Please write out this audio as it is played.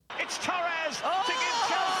It's Torres to give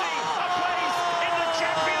Chelsea a place in the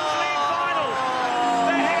Champions League final.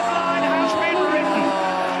 The headline has been written.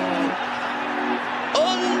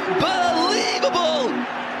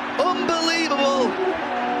 Unbelievable!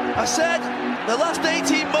 I said the last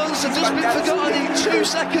 18 months have just been forgotten in 2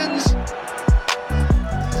 seconds.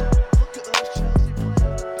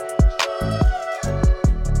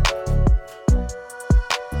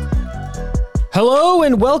 Hello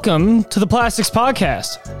and welcome to the Plastics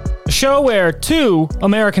Podcast, a show where two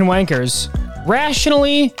American wankers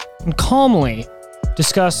rationally and calmly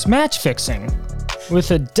discuss match fixing with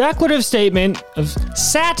a declarative statement of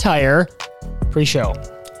satire pre-show.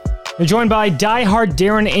 We're joined by diehard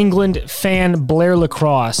Darren England fan Blair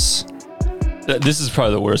Lacrosse. This is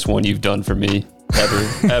probably the worst one you've done for me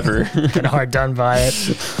ever. Kind of hard done by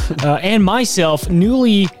it. And myself,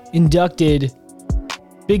 newly inducted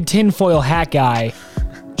big tinfoil hat guy,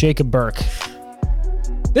 Jacob Burke.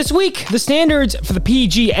 This week, the standards for the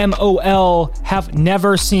PGMOL have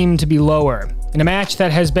never seemed to be lower. In a match that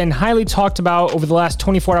has been highly talked about over the last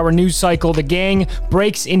 24-hour news cycle, the gang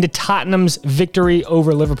breaks into Tottenham's victory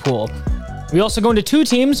over Liverpool. We also go into two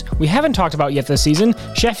teams we haven't talked about yet this season,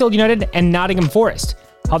 Sheffield United and Nottingham Forest,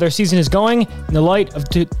 how their season is going in the light of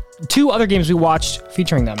two other games we watched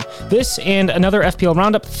featuring them. This and another FPL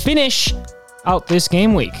roundup finish out this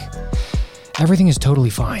game week. Everything is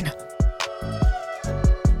totally fine.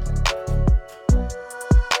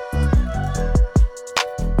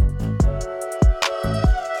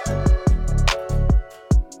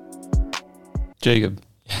 Jacob.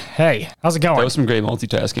 Hey, how's it going? That was some great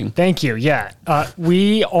multitasking. Thank you. Yeah.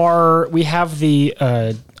 We have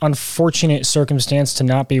the unfortunate circumstance to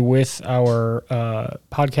not be with our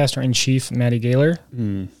podcaster-in-chief, Maddie Gaylor.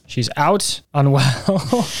 She's out,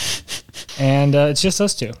 unwell, and it's just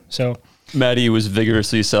us two. So Maddie was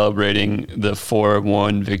vigorously celebrating the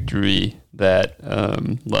 4-1 victory that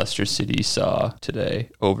Leicester City saw today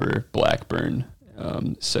over Blackburn.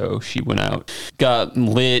 So she went out, got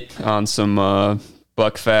lit on some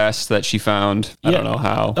Buckfast that she found. I don't know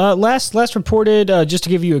how. Last reported, just to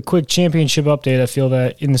give you a quick championship update, I feel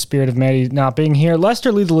that in the spirit of Maddie not being here,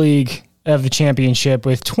 Leicester lead the league of the championship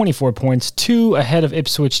with 24 points, 2 ahead of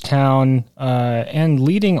Ipswich Town, and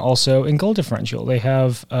leading also in goal differential. They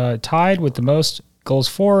have tied with the most goals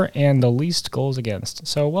for and the least goals against.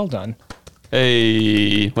 So well done.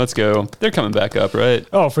 Hey, let's go. They're coming back up, right?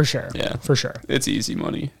 Oh, for sure. Yeah. For sure. It's easy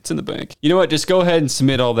money. It's in the bank. You know what? Just go ahead and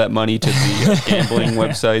submit all that money to the gambling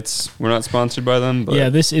websites. We're not sponsored by them, but... Yeah,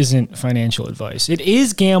 this isn't financial advice. It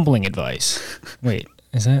is gambling advice. Wait,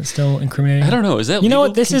 is that still incriminating? I don't know. Is that You know legal?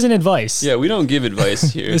 what? This isn't advice. Yeah, we don't give advice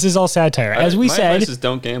here. This is all satire. As we my said... advice is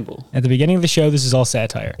don't gamble. At the beginning of the show, this is all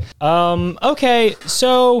satire. Okay,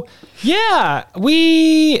 so... Yeah,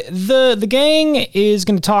 the gang is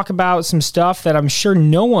going to talk about some stuff that I'm sure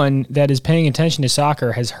no one that is paying attention to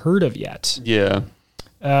soccer has heard of yet. Yeah.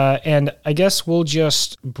 And I guess we'll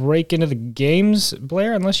just break into the games,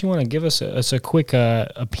 Blair, unless you want to give us a quick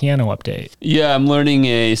a piano update. Yeah, I'm learning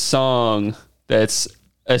a song that's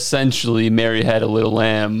essentially Mary Had a Little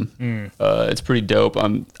Lamb. It's pretty dope.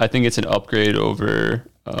 I think it's an upgrade over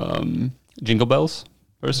Jingle Bells.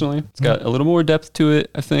 Personally, it's got a little more depth to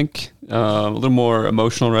it, I think. A little more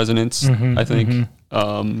emotional resonance, I think.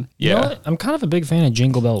 Yeah. You know what? I'm kind of a big fan of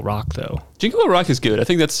Jingle Bell Rock, though. Jingle Bell Rock is good. I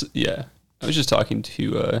think that's, yeah. I was just talking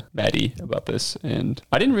to Maddie about this, and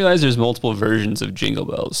I didn't realize there's multiple versions of Jingle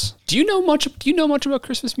Bells. Do you know much about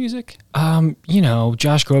Christmas music? Josh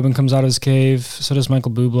Groban comes out of his cave. So does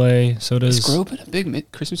Michael Bublé. So does... Is Groban a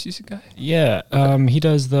big Christmas music guy? Yeah. Okay. He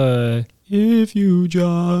does the... If you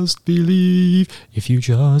just believe,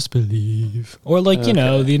 Or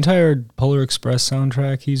the entire Polar Express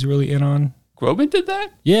soundtrack he's really in on. Groban did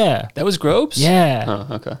that? Yeah. That was Grobes? Yeah.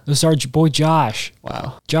 Oh, okay. It was our boy Josh.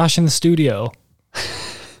 Wow. Josh in the studio.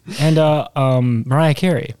 And Mariah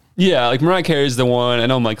Carey. Yeah, like Mariah Carey's the one. I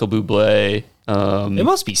know Michael Bublé. It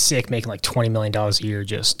must be sick making like $20 million a year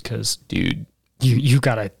just because, dude, you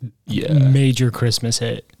got a major Christmas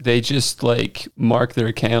hit. They just like mark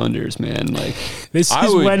their calendars, man. Like this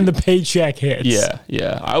is when the paycheck hits.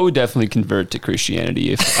 Yeah. I would definitely convert to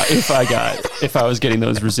Christianity if I was getting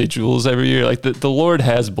those residuals every year. Like the Lord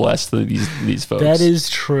has blessed these folks. That is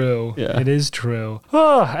true. Yeah. It is true.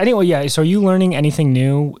 Anyway, yeah. So are you learning anything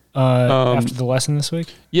new after the lesson this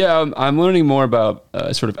week? Yeah, I'm learning more about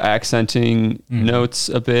sort of accenting notes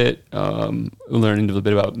a bit. Learning a little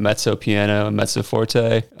bit about mezzo piano and mezzo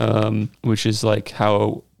forte, which is like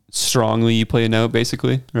how strongly you play a note,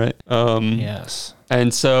 basically, right? Yes.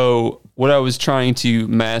 And so what I was trying to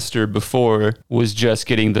master before was just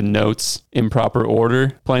getting the notes in proper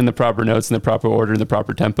order, playing the proper notes in the proper order, in the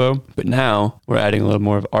proper tempo. But now we're adding a little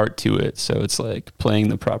more of art to it. So it's like playing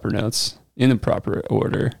the proper notes in the proper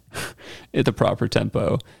order, at the proper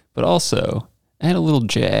tempo, but also add a little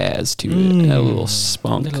jazz to it, add a little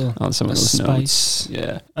spunk on some of those spice. notes.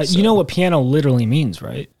 Yeah. You know what piano literally means,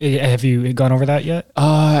 right? Have you gone over that yet?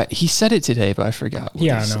 He said it today, but I forgot what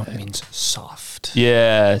Yeah, he I know. said. It means soft.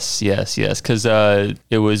 Yes. Because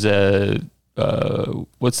it was a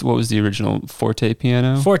what was the original forte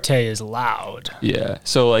piano? Forte is loud. Yeah.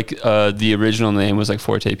 So like the original name was like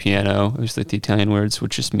forte piano. It was like the Italian words,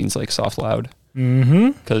 which just means like soft loud.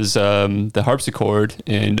 Mm-hmm. Because the harpsichord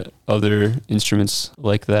and other instruments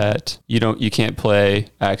like that, you can't play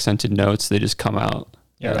accented notes; they just come out.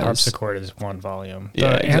 Yeah, the harpsichord is one volume. The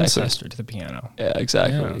Yeah, exactly. ancestor to the piano. Yeah,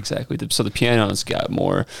 exactly. So the piano's got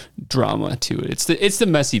more drama to it. It's the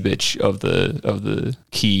messy bitch of the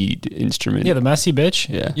keyed instrument. Yeah, the messy bitch.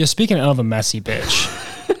 Yeah. Speaking of a messy bitch.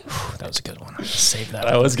 That was a good one. Save that.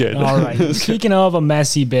 That was good. All right. Speaking of a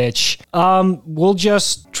messy bitch, we'll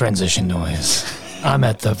just transition noise. I'm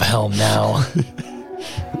at the helm now.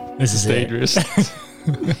 This is dangerous.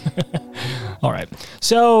 All right.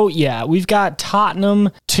 So, yeah, we've got Tottenham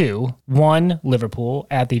 2-1 Liverpool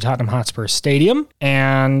at the Tottenham Hotspur Stadium.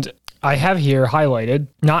 And I have here highlighted,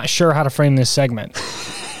 not sure how to frame this segment.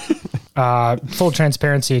 Full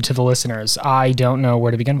transparency to the listeners, I don't know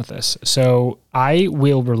where to begin with this. So I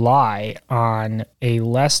will rely on a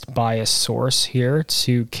less biased source here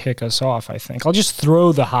to kick us off, I think. I'll just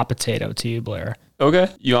throw the hot potato to you, Blair. Okay.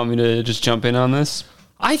 You want me to just jump in on this?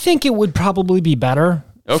 I think it would probably be better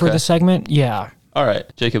for the segment. Yeah. All right,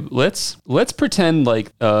 Jacob, let's pretend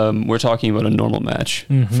like we're talking about a normal match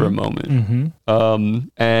for a moment.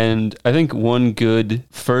 And I think one good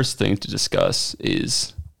first thing to discuss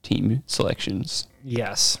is team selections.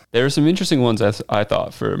 Yes. There are some interesting ones I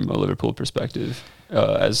thought from a Liverpool perspective.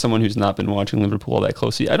 As someone who's not been watching Liverpool all that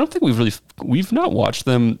closely, I don't think we've not watched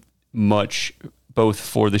them much, both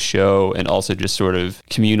for the show and also just sort of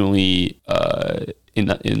communally in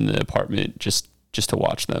the apartment, just to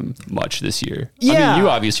watch them much this year. Yeah. I mean, you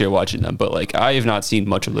obviously are watching them, but like I have not seen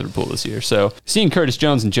much of Liverpool this year. So seeing Curtis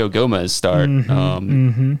Jones and Joe Gomez start,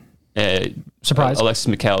 Surprise. Alexis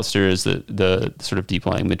McAllister is the sort of deep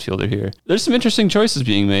lying midfielder here. There's some interesting choices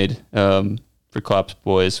being made for Klopp's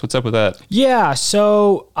boys. What's up with that? Yeah,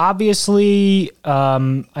 so obviously,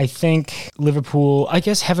 I think Liverpool, I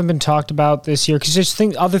guess, haven't been talked about this year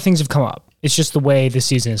because other things have come up. It's just the way the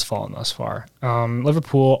season has fallen thus far.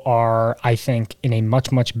 Liverpool are, I think, in a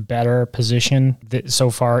much, much better position so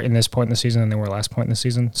far in this point in the season than they were last point in the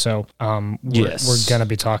season. So we're going to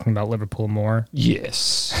be talking about Liverpool more.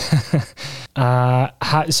 Yes.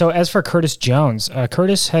 So as for Curtis Jones,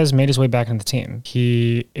 Curtis has made his way back into the team.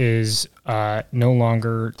 He is no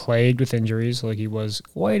longer plagued with injuries like he was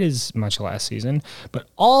quite as much last season, but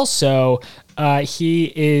also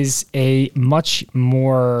he is a much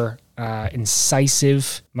more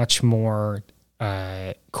incisive, much more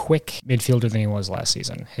quick midfielder than he was last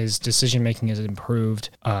season. His decision making has improved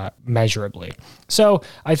measurably. So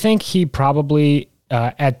I think he probably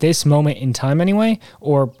at this moment in time anyway,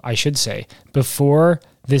 or I should say before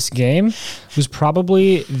this game, was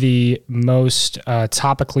probably the most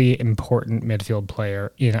topically important midfield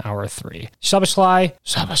player in our three. Szoboszlai.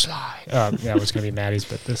 That was going to be Maddie's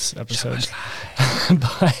bit this episode.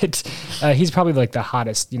 But he's probably like the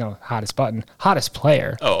hottest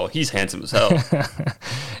player. Oh, he's handsome as hell.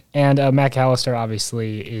 And McAllister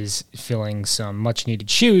obviously is filling some much needed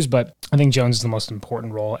shoes, but I think Jones is the most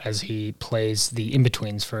important role as he plays the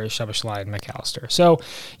in-betweens for Szoboszlai and McAllister. So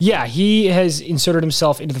yeah, he has inserted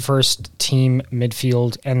himself into the first team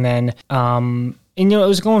midfield, and then it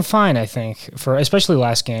was going fine, I think, for especially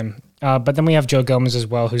last game. But then we have Joe Gomez as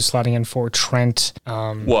well, who's slotting in for Trent.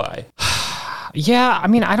 Why? Yeah, I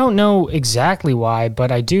mean, I don't know exactly why,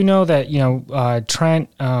 but I do know that, Trent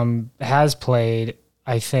has played,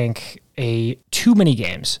 I think, too many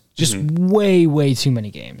games. Just way, way too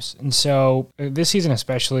many games. And so this season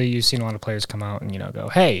especially, you've seen a lot of players come out and, go,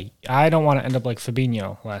 hey, I don't want to end up like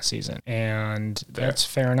Fabinho last season. And that's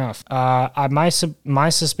fair enough. My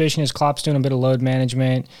suspicion is Klopp's doing a bit of load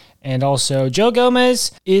management. And also, Joe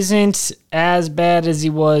Gomez isn't as bad as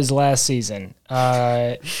he was last season.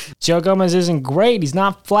 Joe Gomez isn't great. He's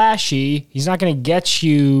not flashy. He's not going to get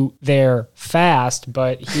you there fast,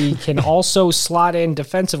 but he can also slot in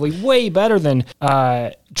defensively way better than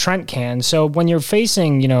Trent can. So when you're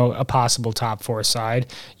facing, a possible top four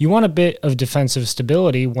side, you want a bit of defensive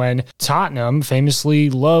stability when Tottenham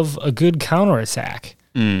famously love a good counterattack.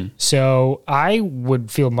 So I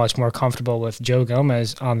would feel much more comfortable with Joe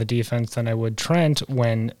Gomez on the defense than I would Trent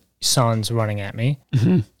when Son's running at me,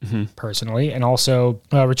 personally. And also,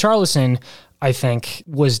 Richarlison, I think,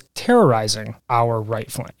 was terrorizing our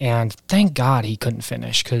right flank. And thank God he couldn't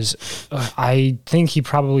finish, because I think he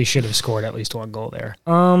probably should have scored at least one goal there.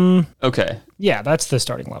 Okay. Yeah, that's the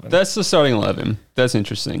starting 11. That's the starting 11. That's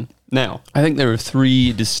interesting. Now, I think there were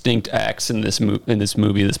 3 distinct acts in this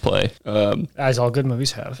this play. As all good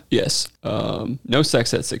movies have. Yes. No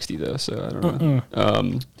sex at 60, though, so I don't know.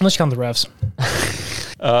 Unless you count the refs.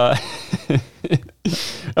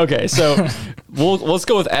 Okay, so let's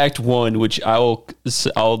go with Act 1, which I'll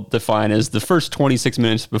define as the first 26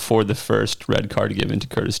 minutes before the first red card given to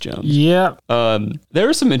Curtis Jones. Yeah. There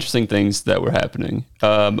were some interesting things that were happening.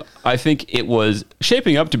 I think it was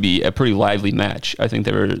shaping up to be a pretty lively match. I think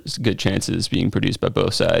there were good chances being produced by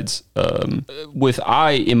both sides.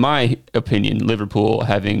 In my opinion, Liverpool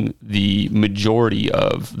having the majority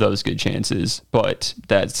of those good chances, but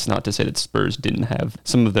that's not to say that Spurs didn't have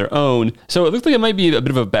some of their own. So it looked like it might be a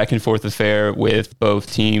bit of a back and forth affair with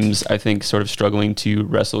both teams, I think, sort of struggling to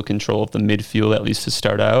wrestle control of the midfield, at least to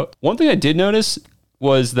start out. One thing I did notice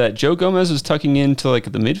was that Joe Gomez was tucking into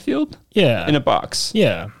like the midfield in a box.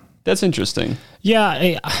 Yeah. That's interesting.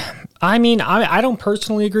 Yeah, I mean, I don't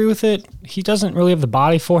personally agree with it. He doesn't really have the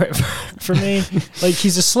body for it for me. Like,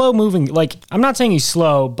 he's a slow moving, like, I'm not saying he's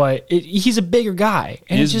slow, but he's a bigger guy.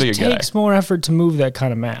 And it just takes more effort to move that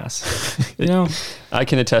kind of mass, you know? I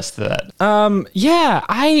can attest to that. Yeah,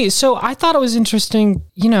 I thought it was interesting,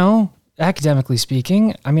 academically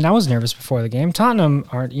speaking. I mean, I was nervous before the game. Tottenham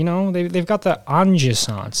aren't, they've got the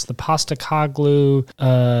Anjasants, the Postacoglu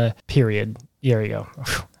period. There you go.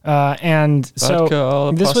 And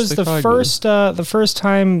so this was the first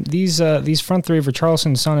time these front three of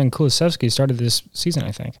Richarlison, Son, and Kulusevski started this season,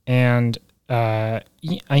 I think. And I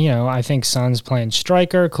think Son's playing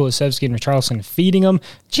striker, Kulusevski and Richarlison feeding him.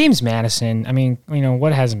 James Maddison, I mean,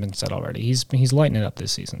 what hasn't been said already? He's lighting it up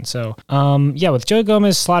this season. So, with Joe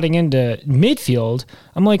Gomez slotting into midfield,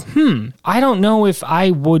 I'm like, I don't know if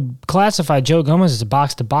I would classify Joe Gomez as a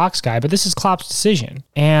box-to-box guy, but this is Klopp's decision.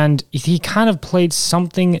 And he kind of played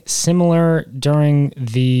something similar during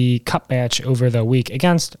the cup match over the week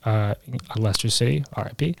against Leicester City,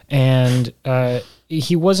 RIP. And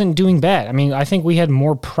he wasn't doing bad. I mean, I think we had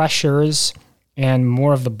more pressures and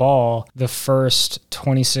more of the ball the first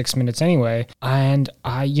 26 minutes anyway. And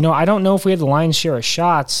I don't know if we had the lion's share of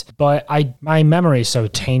shots, but my memory is so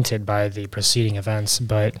tainted by the preceding events,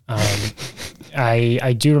 but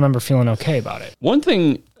I do remember feeling okay about it. One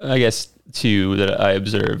thing, I guess, too, that I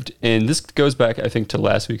observed, and this goes back, I think, to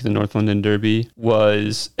last week, the North London Derby,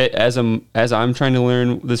 was as I'm trying to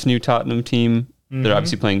learn this new Tottenham team, they're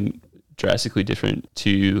obviously playing drastically different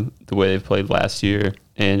to the way they've played last year.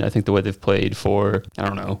 And I think the way they've played for,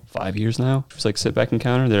 5 years now. It's like sit back and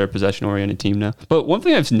counter. They're a possession-oriented team now. But one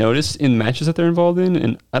thing I've noticed in matches that they're involved in,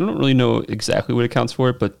 and I don't really know exactly what accounts for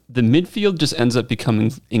it, but the midfield just ends up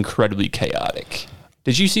becoming incredibly chaotic.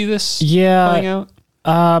 Did you see this playing out?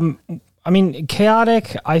 I mean,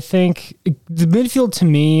 chaotic, I think the midfield to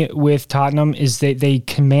me with Tottenham is they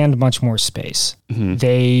command much more space.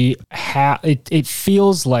 They it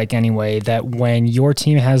feels like anyway that when your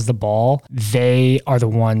team has the ball, they are the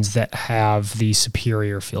ones that have the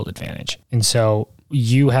superior field advantage. And so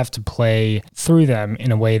you have to play through them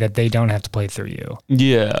in a way that they don't have to play through you.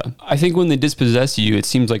 Yeah. I think when they dispossess you, it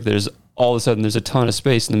seems like all of a sudden there's a ton of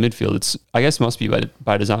space in the midfield. It's, I guess, must be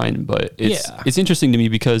by design, but it's interesting to me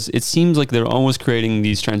because it seems like they're almost creating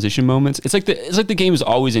these transition moments. It's like the game is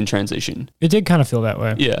always in transition. It did kind of feel that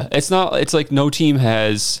way. Yeah, it's like no team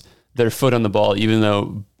has their foot on the ball, even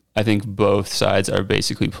though I think both sides are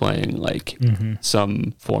basically playing like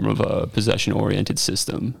some form of a possession-oriented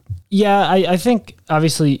system. Yeah, I think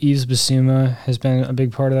obviously Yves Bissouma has been a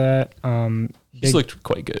big part of that. He's looked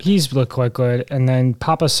quite good. He's looked quite good. And then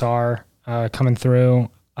Papa Sarr coming through,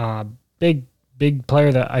 big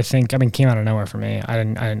player that I think came out of nowhere for me. I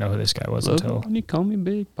didn't know who this guy was until. When you call me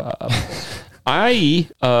Big Pop.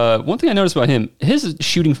 One thing I noticed about him, his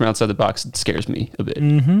shooting from outside the box scares me a bit.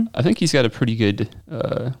 I think he's got a pretty good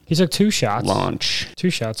he took 2 shots. Launch. 2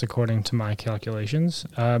 shots according to my calculations.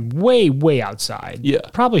 Way outside. Yeah.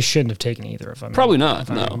 Probably shouldn't have taken either of them. Probably not,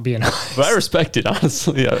 no. Being honest. But I respect it,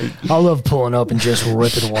 honestly. I love pulling up and just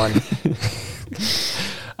ripping one.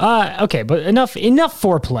 Okay, but enough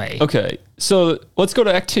foreplay. Okay, so let's go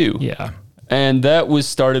to Act 2. Yeah. And that was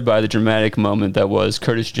started by the dramatic moment that was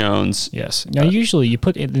Curtis Jones. Yes. Now, usually you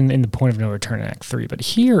put it in the point of no return in Act 3, but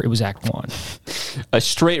here it was Act 1. A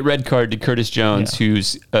straight red card to Curtis Jones,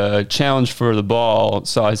 who's challenged for the ball,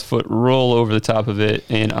 saw his foot roll over the top of it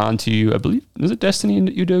and onto, I believe, was it Destiny and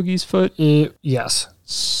Udogi's foot? Yes.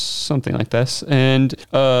 Something like this. And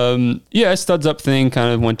a studs up thing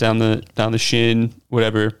kind of went down the shin,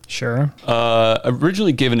 whatever. Sure.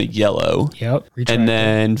 Originally given a yellow. Yep. And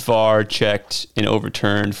then VAR checked and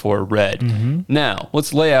overturned for red. Mm-hmm. Now,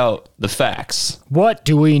 let's lay out the facts. What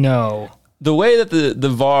do we know? The way that the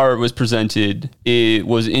VAR was presented, it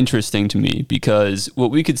was interesting to me because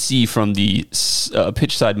what we could see from the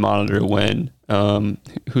pitch side monitor when,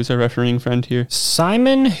 who's our refereeing friend here?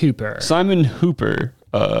 Simon Hooper. Simon Hooper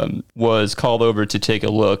was called over to take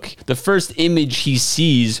a look. The first image he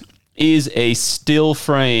sees is a still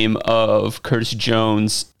frame of Curtis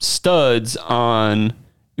Jones' studs on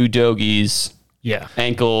Udogi's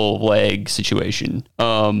ankle leg situation.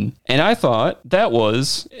 And I thought that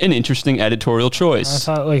was an interesting editorial choice.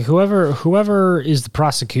 I thought like whoever is the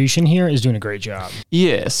prosecution here is doing a great job.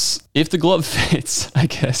 Yes. If the glove fits, I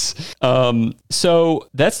guess. So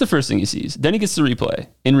that's the first thing he sees. Then he gets the replay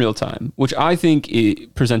in real time, which I think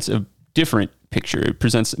it presents a different picture. It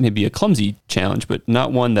presents maybe a clumsy challenge, but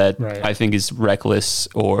not one that I think is reckless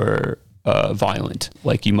or violent,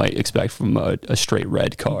 like you might expect from a straight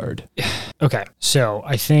red card. Okay, so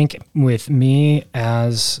I think with me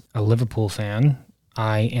as a Liverpool fan,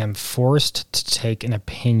 I am forced to take an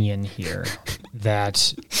opinion here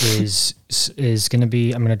that is going to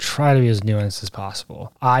be, I'm going to try to be as nuanced as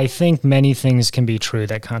possible. I think many things can be true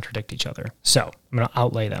that contradict each other. So I'm going to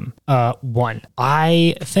outlay them. One,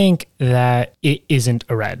 I think that it isn't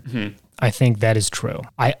a red. Mm-hmm. I think that is true.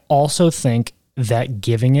 I also think that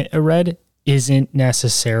giving it a red isn't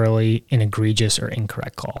necessarily an egregious or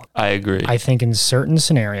incorrect call. I agree. I think in certain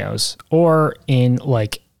scenarios, or in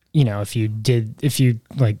like, if you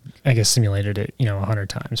simulated it, 100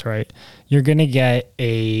 times, right? You're going to get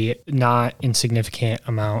a not insignificant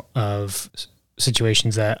amount of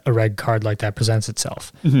situations that a red card like that presents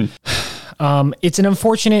itself. Mm-hmm. It's an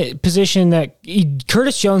unfortunate position that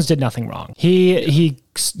Curtis Jones did nothing wrong. He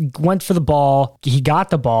went for the ball, he got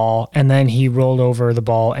the ball, and then he rolled over the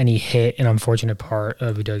ball and he hit an unfortunate part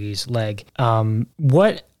of Udogi's leg.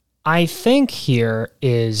 What I think here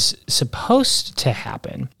is supposed to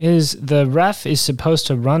happen is the ref is supposed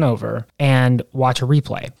to run over and watch a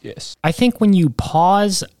replay. Yes. I think when you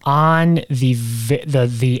pause on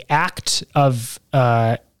the act of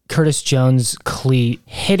Curtis Jones' cleat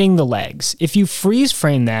hitting the legs, if you freeze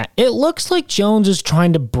frame that, it looks like Jones is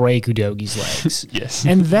trying to break Udogi's legs. Yes.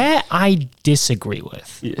 And that I disagree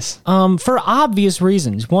with. Yes. For obvious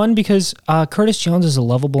reasons. One, because Curtis Jones is a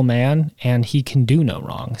lovable man and he can do no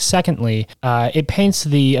wrong. Secondly, it paints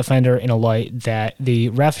the offender in a light that the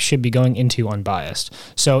ref should be going into unbiased.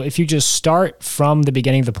 So if you just start from the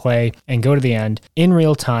beginning of the play and go to the end in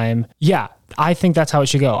real time, I think that's how it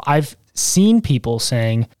should go. I've seen people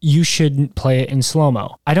saying you shouldn't play it in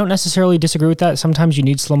slow-mo. I don't necessarily disagree with that. Sometimes you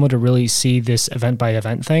need slow-mo to really see this event by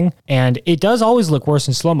event thing. And it does always look worse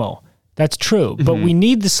in slow-mo. That's true. Mm-hmm. But we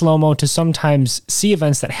need the slow-mo to sometimes see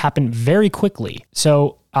events that happen very quickly.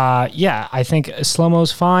 So I think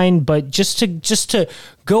slow-mo's fine, but just to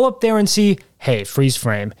go up there and see, hey, freeze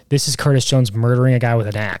frame, this is Curtis Jones murdering a guy with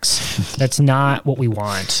an axe. That's not what we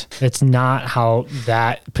want. That's not how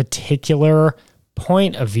that particular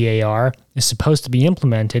point of VAR is supposed to be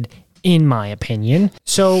implemented, in my opinion.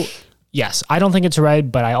 So, yes, I don't think it's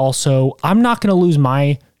red, but I'm not going to lose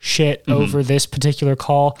my shit over this particular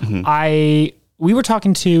call. Mm-hmm. We were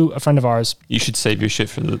talking to a friend of ours. You should save your shit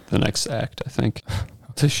for the next act, I think.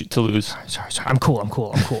 To lose. Sorry. I'm cool.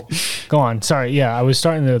 Go on. Sorry. Yeah, I was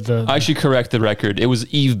starting the... I should correct the record. It was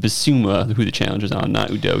Yves Bissouma who the challenge was on, not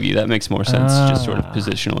Udogi. That makes more sense, just sort of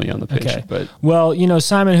positionally on the pitch. Okay. But well,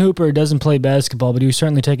 Simon Hooper doesn't play basketball, but he was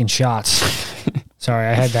certainly taking shots. Sorry,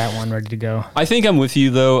 I had that one ready to go. I think I'm with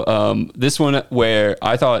you, though. This one where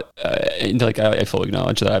I thought, I fully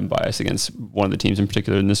acknowledge that I'm biased against one of the teams in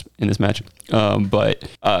particular in this match. But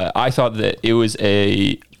I thought that it was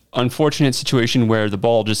a unfortunate situation where the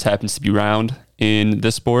ball just happens to be round in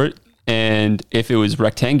this sport, and if it was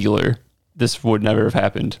rectangular, this would never have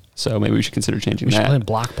happened. So maybe we should consider changing that. We should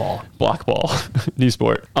play block ball. New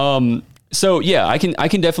sport. So yeah, I can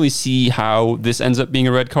definitely see how this ends up being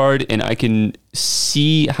a red card, and I can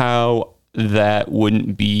see how that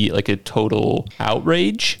wouldn't be like a total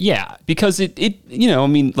outrage. Yeah. Because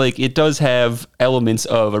it does have elements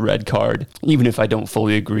of a red card, even if I don't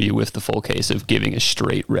fully agree with the full case of giving a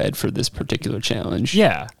straight red for this particular challenge.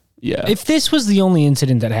 Yeah. Yeah. If this was the only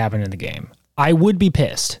incident that happened in the game, I would be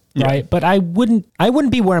pissed, right? But I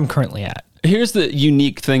wouldn't be where I'm currently at. Here's the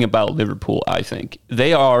unique thing about Liverpool, I think.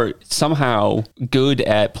 They are somehow good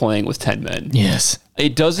at playing with 10 men. Yes.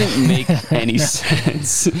 It doesn't make any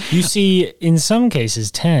sense. You see, in some cases,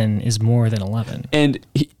 10 is more than 11. And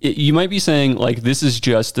you might be saying, like, this is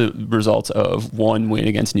just the result of one win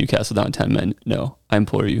against Newcastle down 10 men. No, I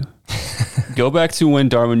implore you. Go back to when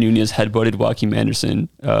Darwin Núñez headbutted Joaquin Anderson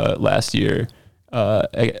last year.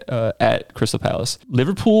 At Crystal Palace.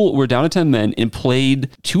 Liverpool were down to 10 men and played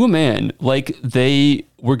to a man like they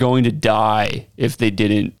were going to die if they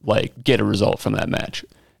didn't like get a result from that match.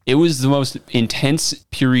 It was the most intense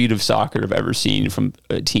period of soccer I've ever seen from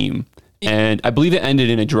a team. And I believe it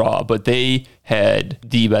ended in a draw, but they had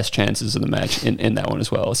the best chances in the match in that one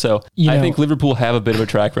as well. So I think Liverpool have a bit of a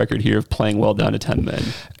track record here of playing well down to 10 men.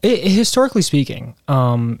 Historically speaking,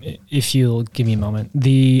 if you'll give me a moment,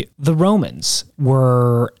 the Romans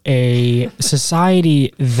were a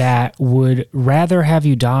society that would rather have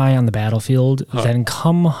you die on the battlefield than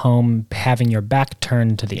come home having your back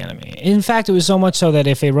turned to the enemy. In fact, it was so much so that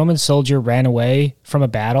if a Roman soldier ran away from a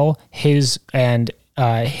battle, his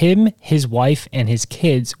wife, and his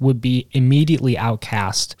kids would be immediately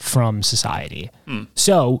outcast from society.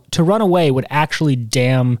 So to run away would actually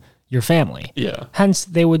damn your family. Yeah. Hence,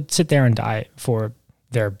 they would sit there and die for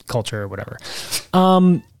their culture or whatever.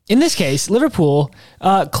 In this case, Liverpool,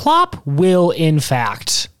 Klopp will in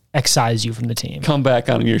fact excise you from the team. Come back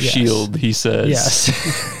on your shield, he says. Yes.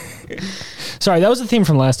 Sorry, that was the theme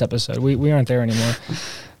from last episode. We aren't there anymore.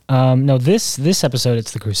 No, this episode,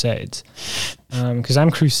 it's the Crusades. Because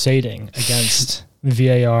I'm crusading against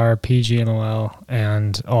VAR, PGMOL,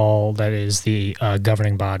 and all that is the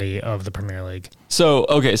governing body of the Premier League. So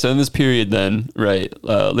in this period then, right,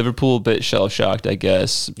 Liverpool a bit shell-shocked, I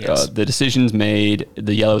guess. Yes. The decision's made,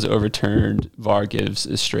 the yellow's overturned, VAR gives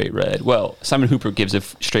a straight red. Well, Simon Hooper gives a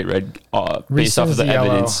straight red based off of the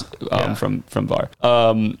evidence from VAR.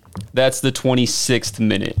 That's the 26th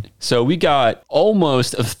minute. So we got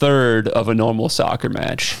almost a third of a normal soccer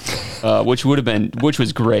match, which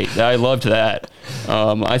was great. I loved that.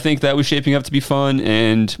 I think that was shaping up to be fun,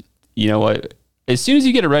 and you know what? As soon as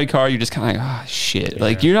you get a red card, you're just kind of like, shit. Yeah.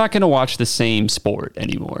 Like, you're not going to watch the same sport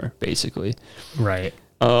anymore, basically. Right.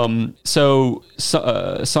 So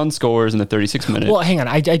Son scores in the 36th minute. Well, hang on.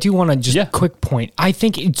 I do want to just quick point. I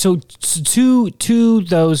think so. To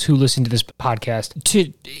those who listen to this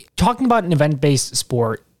podcast, talking about an event-based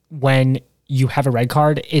sport when you have a red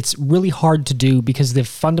card, it's really hard to do because the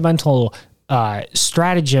fundamental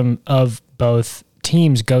stratagem of both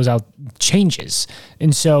teams changes,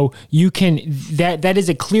 and so you can that is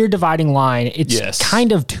a clear dividing line. It's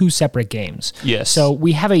kind of two separate games. Yes. So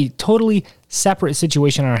we have a totally separate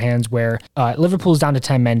situation on our hands where Liverpool is down to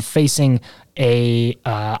 10 men facing a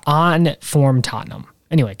on form Tottenham.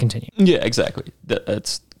 Anyway, continue. Yeah, exactly.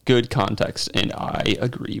 That's good context, and I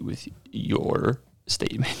agree with your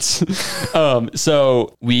statements.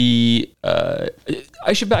 So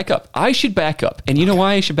I should back up. And you know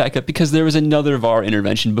why I should back up? Because there was another VAR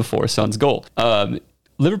intervention before Son's goal.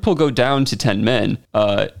 Liverpool go down to 10 men,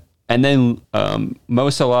 and then Mo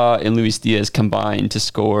Salah and Luis Diaz combine to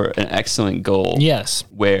score an excellent goal. Yes.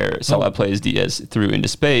 Where Salah plays Diaz through into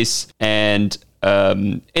space, and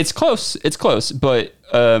it's close, but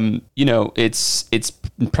it's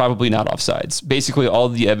probably not offsides. Basically, all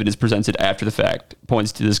the evidence presented after the fact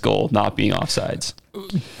points to this goal not being offsides.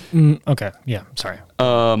 Okay. Yeah. Sorry.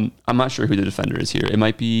 I'm not sure who the defender is here. It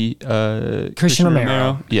might be Christian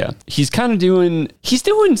Romero. Yeah. He's doing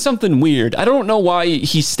something weird. I don't know why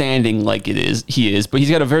he's standing like he is, but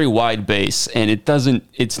he's got a very wide base, and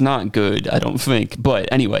it's not good, I don't think.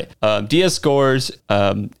 But anyway, Diaz scores.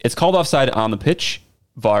 It's called offside on the pitch.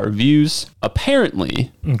 VAR reviews.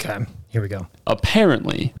 Apparently. Okay. Here we go.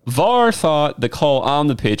 Apparently, VAR thought the call on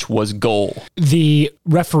the pitch was goal. The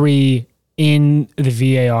referee in the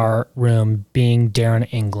VAR room, being Darren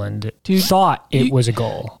England, thought it was a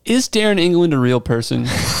goal. Is Darren England a real person?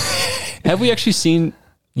 Have we actually seen...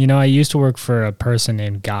 I used to work for a person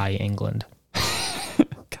named Guy England.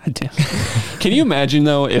 God damn. Can you imagine,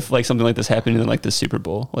 though, if like something like this happened in like the Super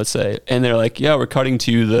Bowl, let's say, and they're like, yeah, we're cutting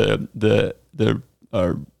to the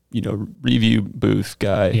review booth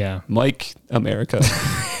guy. Yeah. Mike America.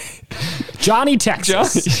 Johnny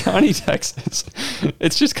Texas. Johnny Texas.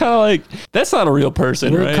 It's just kind of like, that's not a real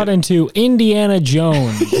person, We're right? cut into Indiana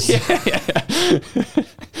Jones. Yeah.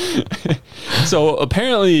 So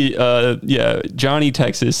apparently, Johnny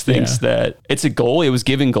Texas thinks that it's a goal. It was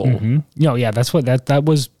given goal. Mm-hmm. No, yeah, that's what that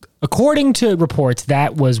was According to reports,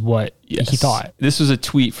 that was what he thought. This was a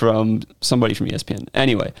tweet from somebody from ESPN.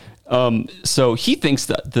 Anyway, so he thinks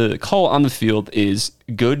that the call on the field is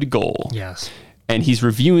good goal. Yes. And he's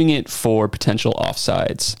reviewing it for potential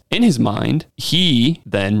offsides. In his mind, he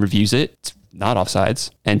then reviews it, it's not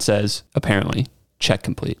offsides, and says, apparently, check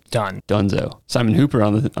complete. Done. Donezo. Simon Hooper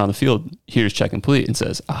on the field hears check complete and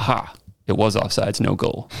says, aha, it was offsides, no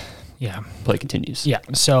goal. Yeah. Play continues. Yeah.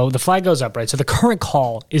 So the flag goes up, right? So the current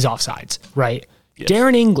call is offsides, right? Yes.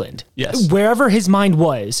 Darren England, wherever his mind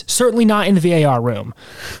was, certainly not in the VAR room,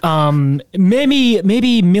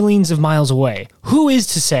 maybe millions of miles away. Who is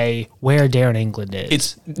to say where Darren England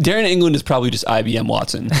is? Darren England is probably just IBM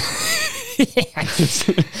Watson.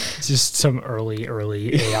 It's just some early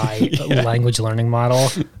AI language learning model.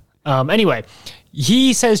 Anyway,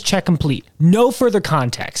 he says check complete. No further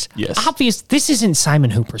context. Yes. Obvious, this isn't Simon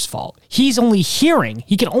Hooper's fault. He's only hearing.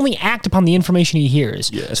 He can only act upon the information he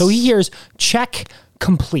hears. Yes. So he hears check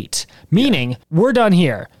complete, meaning we're done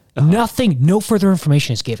here. Nothing, no further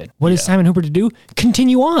information is given. What is Simon Hooper to do?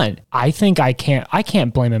 Continue on. I think I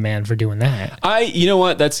can't blame a man for doing that. You know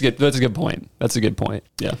what? That's a good point. That's a good point.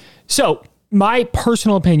 Yeah. So my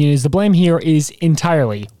personal opinion is the blame here is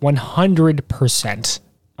entirely 100%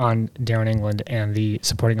 on Darren England and the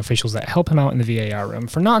supporting officials that help him out in the VAR room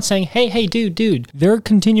for not saying, hey, dude, they're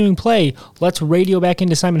continuing play. Let's radio back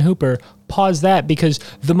into Simon Hooper. Pause that because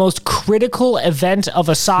the most critical event of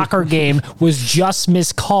a soccer game was just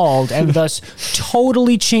miscalled and thus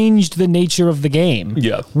totally changed the nature of the game.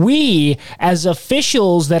 Yeah. We, as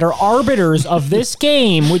officials that are arbiters of this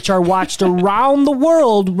game, which are watched around the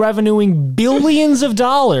world, revenuing billions of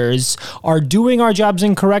dollars, are doing our jobs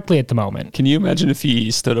incorrectly at the moment. Can you imagine if he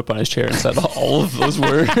stood up on his chair and said all of those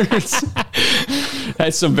words?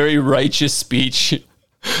 That's some very righteous speech.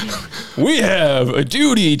 We have a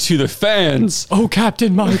duty to the fans. Oh,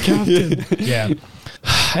 Captain, my Captain. Yeah.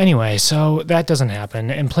 Anyway, so that doesn't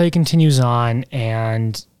happen, and play continues on,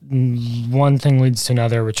 and one thing leads to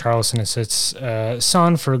another. Richarlison assists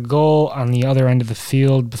Son for a goal on the other end of the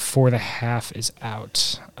field before the half is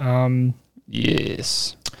out.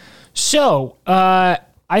 Yes. So I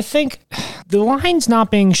think the lines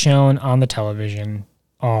not being shown on the television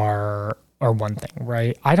are one thing,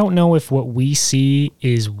 right? I don't know if what we see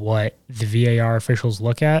is what the VAR officials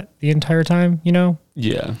look at the entire time, you know?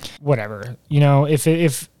 Yeah. Whatever. You know,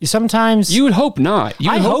 if sometimes... You would hope not.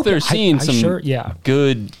 You would hope they're seeing the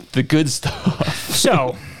good stuff.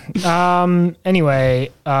 So, anyway,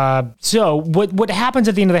 so what happens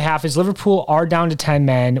at the end of the half is Liverpool are down to 10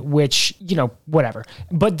 men, which, you know, whatever.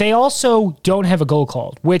 But they also don't have a goal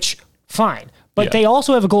called, which, fine. But they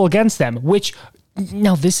also have a goal against them, which...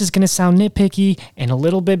 Now, this is going to sound nitpicky and a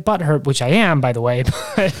little bit butthurt, which I am, by the way.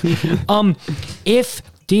 But if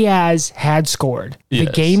Diaz had scored, the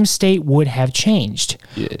game state would have changed.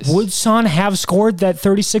 Yes. Would Son have scored that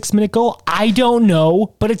 36-minute goal? I don't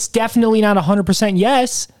know, but it's definitely not 100%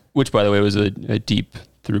 yes. Which, by the way, was a deep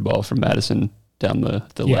through ball from Madison down the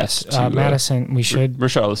left. To, Madison, we should...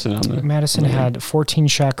 Richarlison on the... Madison had 14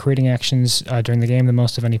 shot creating actions during the game, the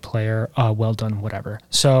most of any player. Well done, whatever.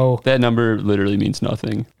 So... That number literally means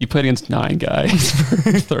nothing. You played against 9 guys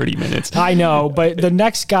for 30 minutes. I know, but the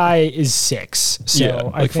next guy is 6. So yeah,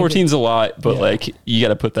 like 14's a lot, but like you got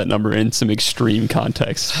to put that number in some extreme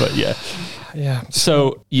context. But yeah. Yeah.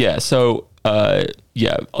 So,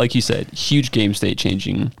 like you said, huge game state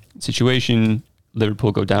changing situation.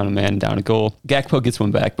 Liverpool go down a man, down a goal. Gakpo gets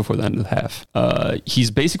one back before the end of the half.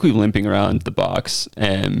 He's basically limping around the box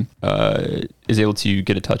and is able to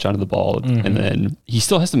get a touch onto the ball, and then he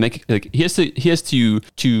still has to make he has to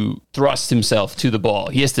thrust himself to the ball.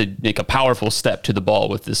 He has to make a powerful step to the ball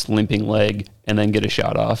with this limping leg, and then get a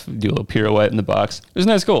shot off, do a little pirouette in the box. It was a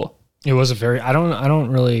nice goal. It was a very... I don't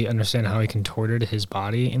really understand how he contorted his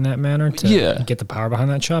body in that manner to get the power behind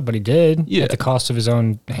that shot, but he did at the cost of his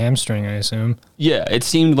own hamstring, I assume. Yeah, it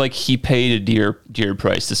seemed like he paid a dear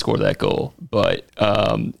price to score that goal, but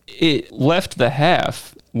it left the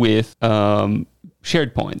half with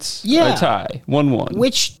shared points. Yeah. A tie, 1-1.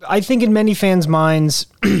 Which I think in many fans' minds,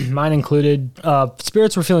 mine included,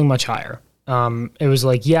 spirits were feeling much higher. It was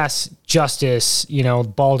like, yes, justice, you know,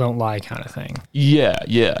 ball don't lie kind of thing. Yeah.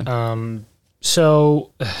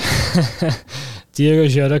 So Diego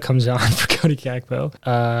Jota comes on for Cody Gakpo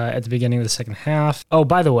at the beginning of the second half. Oh,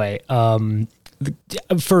 by the way,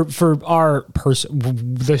 for our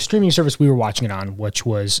the streaming service we were watching it on, which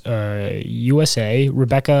was USA,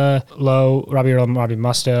 Rebecca Lowe, Robbie Earl, Robbie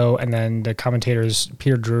Musto, and then the commentators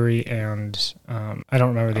Peter Drury and I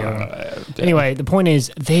don't remember the other one. Anyway, the point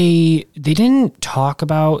is they didn't talk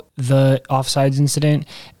about the offsides incident,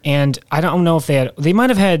 and I don't know if they might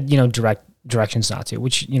have had directions not to,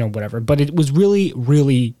 which whatever, but it was really,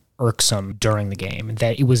 really irksome during the game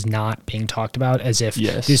that it was not being talked about as if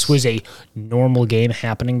this was a normal game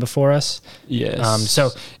happening before us. Yes.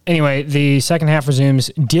 So anyway, the second half resumes.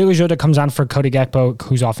 Diogo Jota comes on for Cody Gakpo,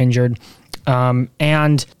 who's off injured.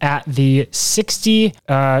 And at the 60,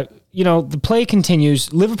 the play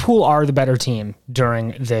continues. Liverpool are the better team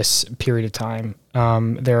during this period of time.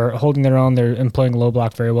 They're holding their own. They're employing low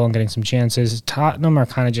block very well and getting some chances. Tottenham are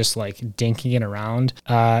kind of just like dinking it around.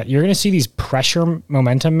 You're going to see these pressure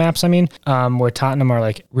momentum maps, where Tottenham are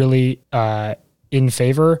like really in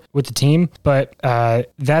favor with the team. But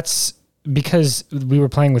that's because we were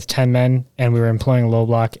playing with 10 men and we were employing low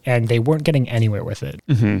block and they weren't getting anywhere with it.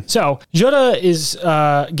 Mm-hmm. So Jota is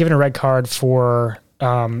given a red card for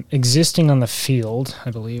existing on the field,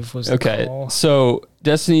 I believe was the call. So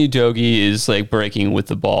Destiny Udogie is like breaking with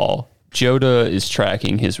the ball. Jota is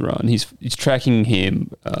tracking his run. He's tracking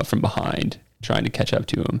him from behind, trying to catch up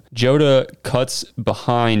to him. Jota cuts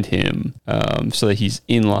behind him so that he's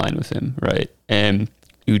in line with him, right? And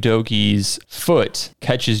Udogie's foot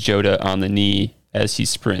catches Jota on the knee as he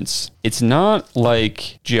sprints. It's not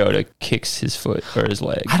like Jota kicks his foot or his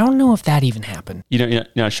leg. I don't know if that even happened. You're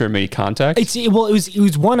not sure it made contact? It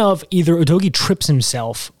was one of either Udogie trips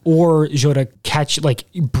himself or Jota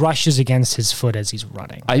brushes against his foot as he's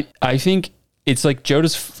running. I think it's like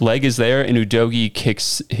Jota's leg is there and Udogie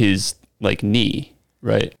kicks his knee,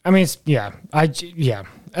 right? I mean,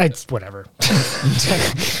 it's whatever.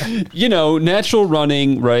 Natural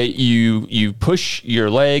running, right? You push your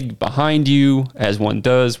leg behind you as one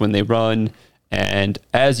does when they run. And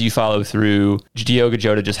as you follow through, Diogo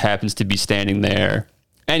Jota just happens to be standing there.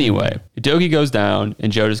 Anyway, Udogie goes down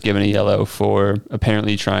and Jota's given a yellow for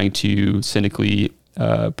apparently trying to cynically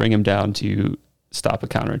bring him down to stop a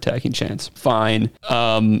counterattacking chance. Fine.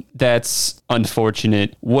 That's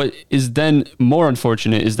unfortunate. What is then more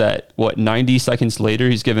unfortunate is that 90 seconds later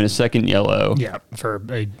he's given a second yellow. Yeah, for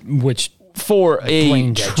a true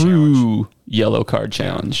challenge. Yellow card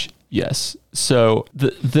challenge. Yes. So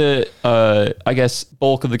the I guess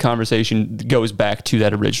bulk of the conversation goes back to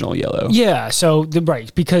that original yellow. Yeah, so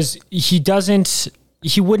because he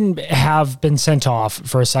wouldn't have been sent off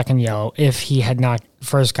for a second yellow if he had not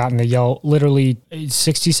first gotten the yellow literally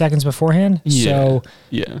 60 seconds beforehand. Yeah.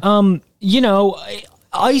 So,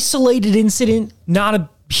 isolated incident, not a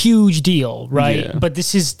huge deal, right? Yeah. But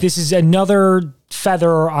this is another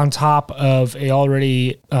feather on top of a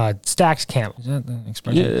already stacked camp. Is that the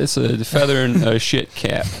expression? Yeah, it's a feather in a shit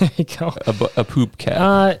cap. There you go. A poop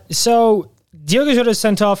cap. So Diogo Jota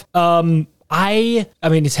sent off. I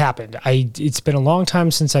mean, it's happened. It's been a long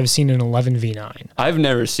time since I've seen an 11v9. I've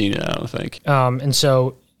never seen it, I don't think. And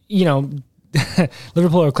so,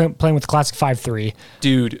 Liverpool are playing with the classic 5-3.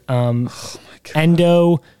 Dude. Oh my God.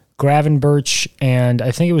 Endo, Gravenberch, and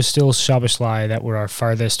I think it was still Szoboszlai that were our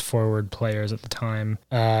farthest forward players at the time.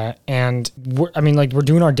 And we're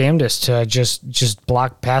doing our damnedest to just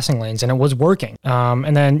block passing lanes, and it was working.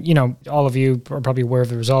 And then, all of you are probably aware of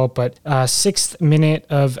the result, but 6th minute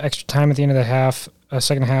of extra time at the end of the half,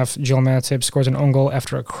 second half, Joel Matip scores an own goal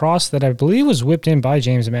after a cross that I believe was whipped in by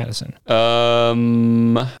James Maddison.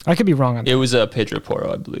 I could be wrong on that. It was Pedro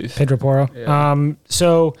Porro, I believe. Pedro Porro. Yeah.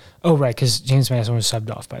 Right, because James Maddison was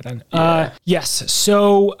subbed off by then. Yeah. Yes,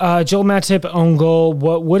 so Joel Matip own goal,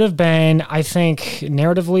 what would have been, I think,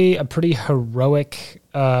 narratively a pretty heroic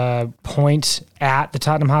point at the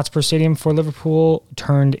Tottenham Hotspur Stadium for Liverpool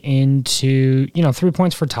turned into, 3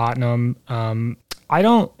 points for Tottenham. And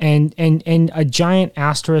a giant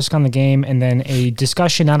asterisk on the game, and then a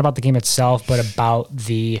discussion not about the game itself, but about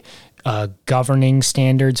the governing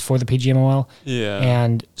standards for the PGMOL. Yeah.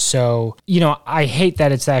 And so, I hate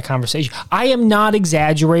that it's that conversation. I am not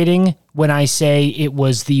exaggerating when I say it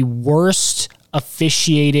was the worst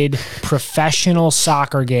officiated professional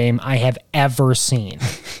soccer game I have ever seen.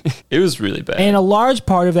 It was really bad. And a large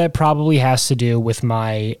part of that probably has to do with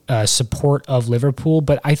my support of Liverpool,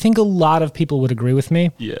 but I think a lot of people would agree with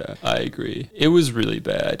me. Yeah, I agree. It was really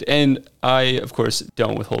bad. And I, of course,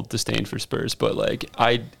 don't withhold disdain for Spurs, but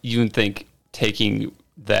I even think taking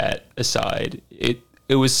that aside, it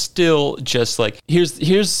was still just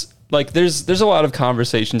here's like there's a lot of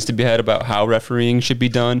conversations to be had about how refereeing should be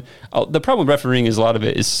done. The problem with refereeing is a lot of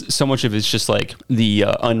it is so much of it's just like the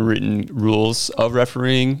unwritten rules of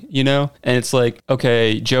refereeing, you know? And it's like,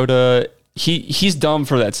 okay, Jota, he's dumb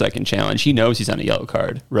for that second challenge. He knows he's on a yellow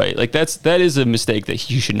card, right? Like that is a mistake that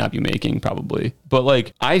he should not be making probably. But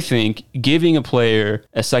like, I think giving a player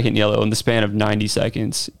a second yellow in the span of 90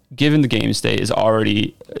 seconds, given the game state, is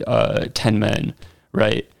already 10 men,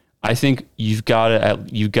 right? I think you've got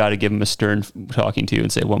to give him a stern talking to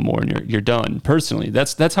and say one more and you're done. Personally,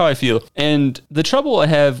 that's how I feel. And the trouble I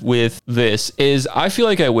have with this is I feel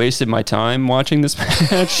like I wasted my time watching this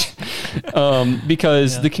match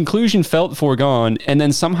because the conclusion felt foregone, and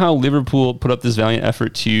then somehow Liverpool put up this valiant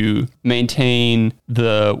effort to maintain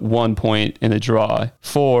the 1 point in the draw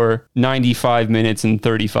for 95 minutes and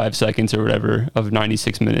 35 seconds or whatever of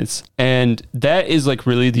 96 minutes. And that is like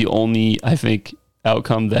really the only, I think,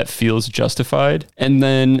 outcome that feels justified. And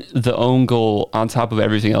then the own goal on top of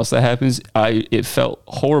everything else that happens, it felt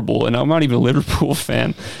horrible. And I'm not even a Liverpool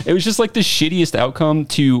fan. It was just like the shittiest outcome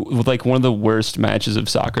to like one of the worst matches of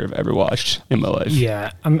soccer I've ever watched in my life.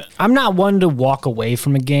 Yeah, I'm not one to walk away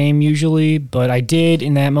from a game usually, but I did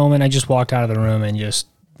in that moment. I just walked out of the room and just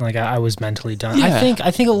like I was mentally done. Yeah. I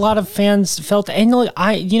think a lot of fans felt, and like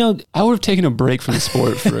I would have taken a break from the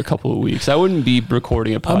sport for a couple of weeks. I wouldn't be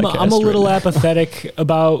recording a podcast. I'm a little right apathetic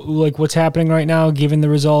about like what's happening right now, given the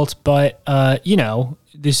results. But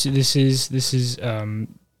this is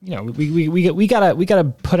we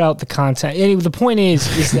gotta put out the content. Anyway, the point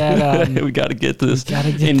is that we gotta get this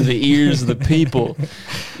into the ears of the people.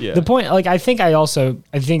 Yeah. The point, like I think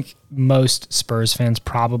most Spurs fans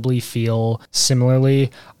probably feel similarly.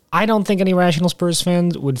 I don't think any rational Spurs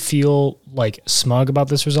fans would feel like smug about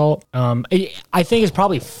this result. I think it's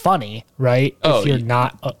probably funny, right?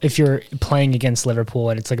 If you're playing against Liverpool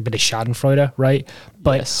and it's like a bit of Schadenfreude, right?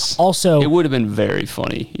 But yes. Also, it would have been very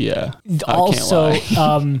funny. Yeah. Also,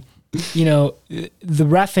 the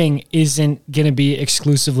reffing isn't going to be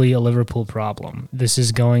exclusively a Liverpool problem. This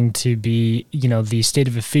is going to be, the state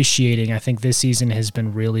of officiating. I think this season has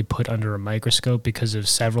been really put under a microscope because of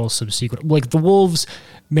several subsequent, like the Wolves,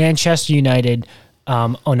 Manchester United,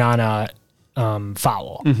 Onana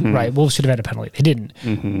foul, right? Wolves should have had a penalty. They didn't.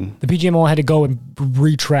 The PGMOL had to go and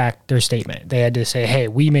retract their statement. They had to say, hey,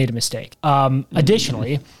 we made a mistake.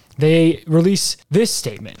 Additionally, they release this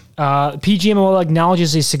statement. PGMOL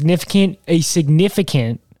acknowledges a significant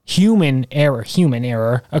human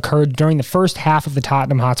error occurred during the first half of the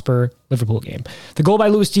Tottenham Hotspur Liverpool game. The goal by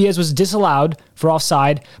Luis Diaz was disallowed for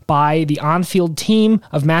offside by the on-field team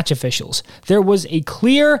of match officials. There was a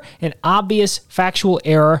clear and obvious factual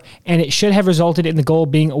error, and it should have resulted in the goal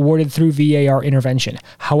being awarded through VAR intervention.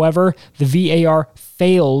 However, the VAR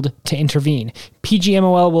failed to intervene.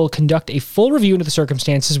 PGMOL will conduct a full review into the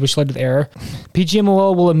circumstances which led to the error.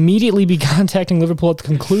 PGMOL will immediately be contacting Liverpool at the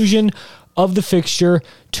conclusion of the fixture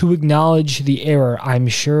to acknowledge the error. I'm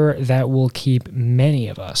sure that will keep many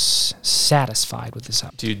of us satisfied with this.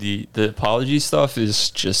 Dude, the apology stuff is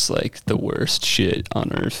just like the worst shit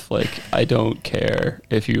on earth. Like, I don't care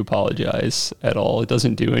if you apologize at all. It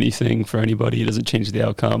doesn't do anything for anybody. It doesn't change the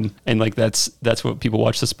outcome. And like that's what people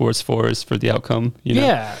watch the sports for, is for the outcome.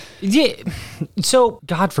 Yeah. So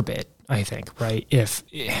God forbid, I think, right? If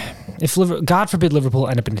God forbid Liverpool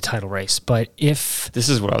end up in the title race, but if this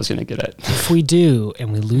is what I was going to get at, if we do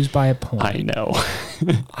and we lose by a point, I know,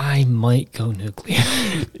 I might go nuclear.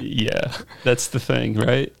 Yeah, that's the thing,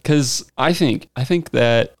 right? Because I think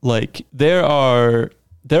that like there are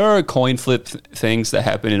coin flip things that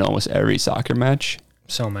happen in almost every soccer match.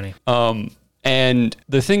 So many. And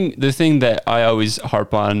the thing that I always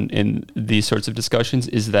harp on in these sorts of discussions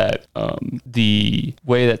is that the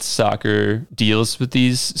way that soccer deals with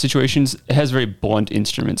these situations has very blunt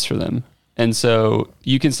instruments for them. And so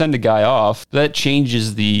you can send a guy off, that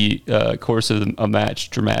changes the course of a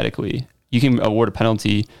match dramatically. You can award a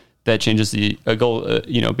penalty that changes a goal,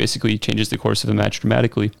 basically changes the course of a match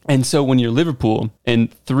dramatically. And so when you're Liverpool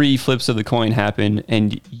and 3 flips of the coin happen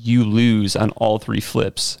and you lose on all 3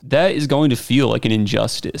 flips, that is going to feel like an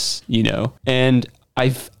injustice, And I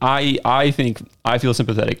think I feel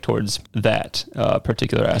sympathetic towards that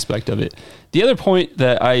particular aspect of it. The other point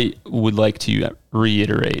that I would like to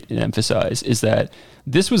reiterate and emphasize is that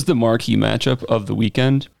this was the marquee matchup of the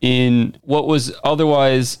weekend in what was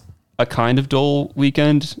otherwise a kind of dull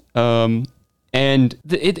weekend, and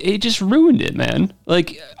it just ruined it, man.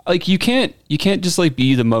 Like you can't just like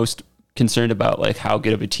be the most concerned about like how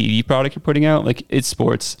good of a TV product you're putting out. Like, it's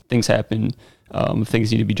sports, things happen,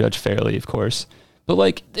 things need to be judged fairly, of course. But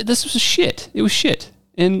like, this was shit. It was shit,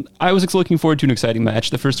 and I was looking forward to an exciting match.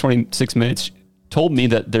 The first 26 minutes told me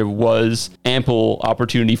that there was ample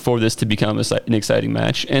opportunity for this to become an exciting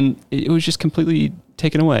match, and it was just completely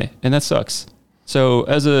taken away, and that sucks. So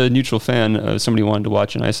as a neutral fan of somebody who wanted to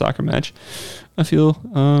watch an ice soccer match, I feel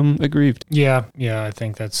aggrieved. Yeah, I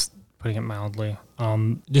think that's putting it mildly.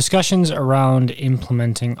 Discussions around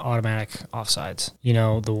implementing automatic offsides,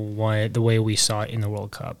 the way we saw it in the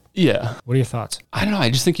World Cup. Yeah. What are your thoughts? I don't know. I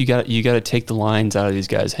just think you got to take the lines out of these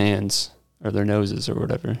guys' hands or their noses or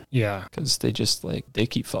whatever. Yeah. Because they just they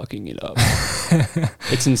keep fucking it up.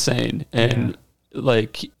 It's insane. And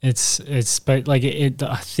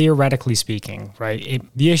theoretically speaking, right?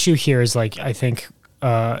 The issue here is I think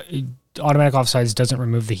automatic offsides doesn't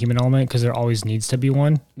remove the human element because there always needs to be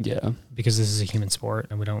one. Yeah. Because this is a human sport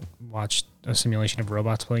and we don't watch a simulation of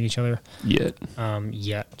robots playing each other. Yet.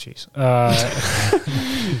 Jeez.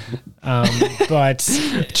 But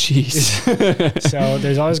jeez. So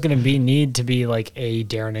there's always going to need to be a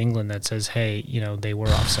Darren England that says, hey, they were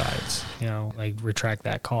offsides, retract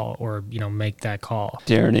that call or, make that call.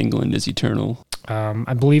 Darren England is eternal.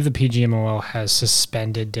 I believe the PGMOL has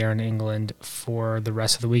suspended Darren England for the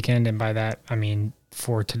rest of the weekend. And by that, I mean,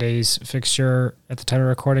 for today's fixture at the time of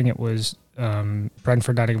recording, it was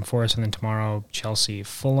Brentford, Nottingham Forest, and then tomorrow, Chelsea,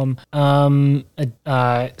 Fulham. So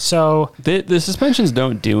the suspensions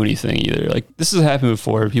don't do anything either. This has happened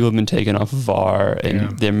before. People have been taken off of VAR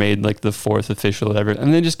and they're made the fourth official, whatever,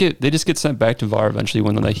 and they just get sent back to VAR eventually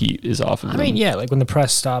when the heat is off of them. I mean, when the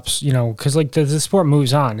press stops, because the sport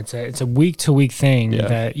moves on. It's a week to week thing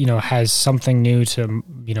that has something new to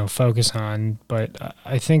focus on. But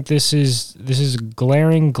I think this is a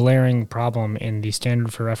glaring problem in the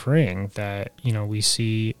standard for refereeing that we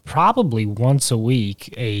see probably once a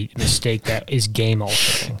week a mistake that is game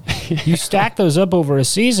altering. You stack those up over a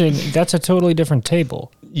season, that's a totally different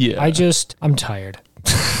table. Yeah. I'm tired.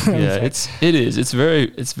 Yeah, it is. It's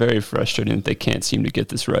very frustrating that they can't seem to get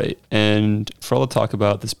this right. And for all the talk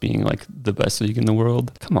about this being the best league in the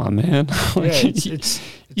world, come on, man.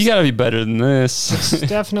 You got to be better than this. It's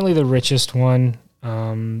definitely the richest one.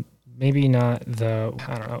 Maybe not I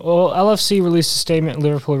don't know. Well, LFC released a statement.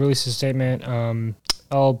 Liverpool released a statement.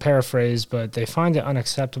 I'll paraphrase, but they find it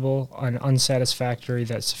unacceptable and unsatisfactory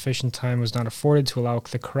that sufficient time was not afforded to allow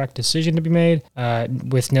the correct decision to be made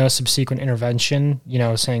with no subsequent intervention,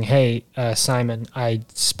 saying, hey, Simon, I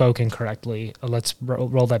spoke incorrectly. Let's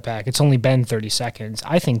roll that back. It's only been 30 seconds.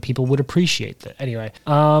 I think people would appreciate that. Anyway.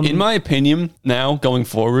 In my opinion, now going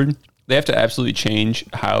forward, they have to absolutely change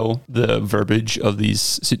how the verbiage of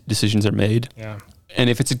these decisions are made. Yeah. And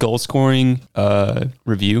if it's a goal scoring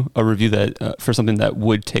review, a review that for something that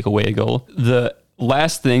would take away a goal, the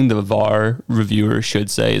last thing the VAR reviewer should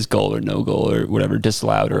say is goal or no goal or whatever,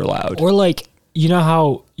 disallowed or allowed. Or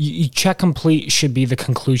how you check complete should be the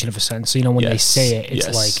conclusion of a sentence. So, when they say it,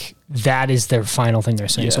 it's that is their final thing they're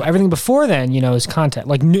saying. Yeah. So everything before then, is content.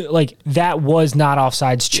 That was not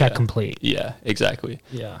offsides, check complete. Yeah, exactly.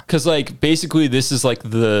 Yeah. Because basically this is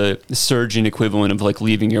the surgeon equivalent of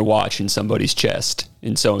leaving your watch in somebody's chest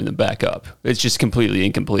and sewing them back up. It's just completely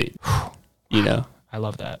incomplete. I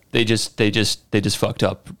love that. They just fucked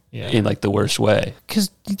up in the worst way.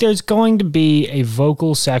 Because there's going to be a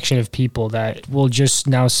vocal section of people that will just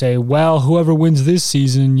now say, well, whoever wins this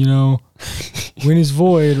season, win is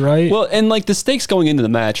void, right? Well, and the stakes going into the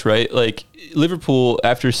match, right? Liverpool,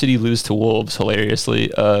 after City lose to Wolves,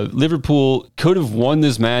 hilariously, Liverpool could have won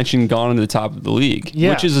this match and gone to the top of the league,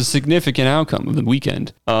 which is a significant outcome of the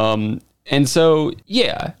weekend. And so,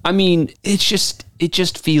 I mean, it just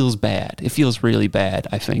feels bad. It feels really bad,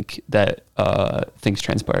 I think, that things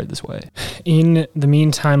transpired this way. In the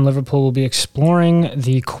meantime, Liverpool will be exploring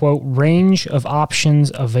the, quote, range of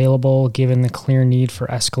options available given the clear need for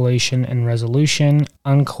escalation and resolution,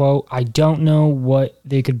 unquote. I don't know what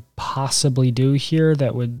they could possibly do here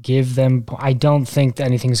that would give them... I don't think that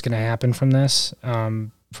anything's going to happen from this.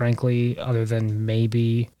 Frankly, other than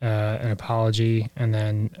maybe an apology and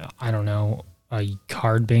then, I don't know, a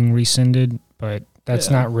card being rescinded, but that's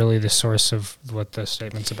not really the source of what the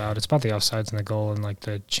statement's about. It's about the offsides and the goal and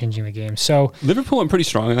the changing the game. So Liverpool went pretty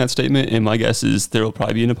strong in that statement, and my guess is there will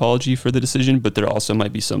probably be an apology for the decision, but there also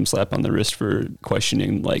might be some slap on the wrist for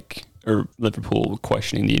questioning or Liverpool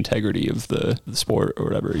questioning the integrity of the sport or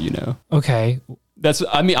whatever, Okay.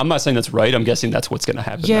 I'm not saying that's right. I'm guessing that's what's going to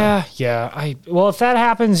happen. Yeah. Well, if that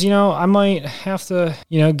happens, I might have to,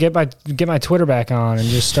 get my Twitter back on and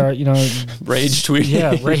just start, rage tweeting.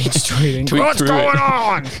 Yeah, rage tweeting. What's going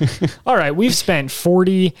on? All right, we've spent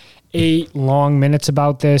 48 long minutes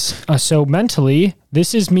about this. So mentally,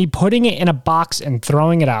 this is me putting it in a box and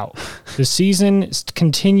throwing it out. The season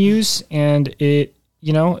continues, and it,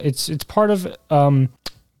 it's part of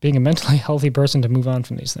being a mentally healthy person to move on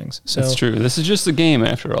from these things. So That's true. This is just a game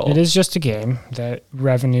after all. it is just a game that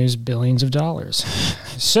revenues billions of dollars.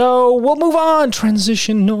 So we'll move on.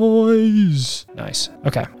 Transition noise. Nice.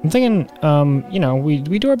 Okay. I'm thinking,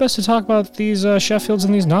 we do our best to talk about these Sheffields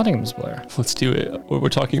and these Nottinghams, Blair. Let's do it. We're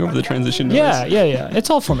talking over the transition noise. Yeah. It's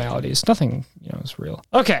all formalities. Nothing, is real.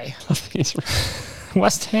 Okay.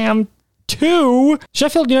 West Ham 2,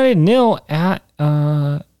 Sheffield United 0 at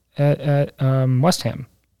West Ham.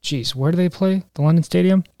 Jeez, where do they play? The London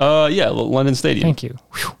Stadium? London Stadium. Thank you.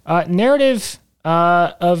 Narrative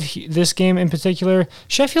of this game in particular,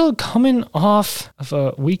 Sheffield coming off of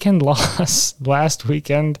a weekend loss last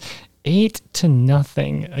weekend,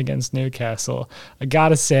 8-0 against Newcastle. I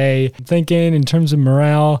gotta say, I'm thinking in terms of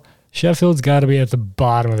morale, Sheffield's got to be at the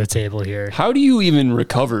bottom of the table here. How do you even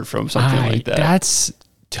recover from something like that? That's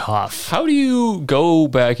tough. How do you go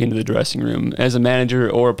back into the dressing room as a manager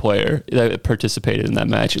or a player that participated in that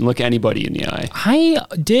match and look anybody in the eye? I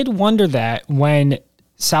did wonder that when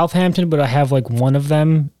Southampton would have like one of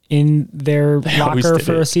them in their locker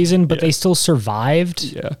for a season, but they still survived.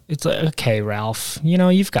 Yeah. It's like, okay, Ralph,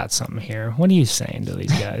 you've got something here. What are you saying to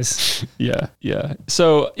these guys? Yeah.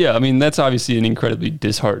 So, I mean, that's obviously an incredibly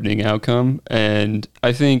disheartening outcome. And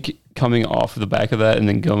I think coming off of the back of that and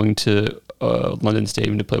then going to London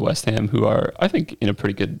Stadium to play West Ham, who are, I think, in a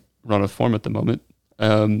pretty good run of form at the moment,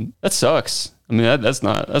 that sucks. I mean, that's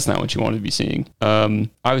not what you want to be seeing.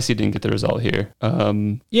 Obviously, didn't get the result here.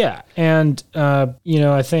 Yeah, and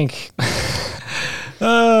I think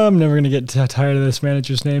I'm never gonna get tired of this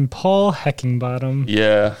manager's name, Paul Heckingbottom.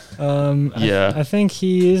 Yeah. I think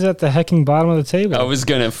he is at the hecking bottom of the table. I was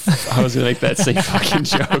gonna make that same fucking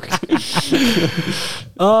joke.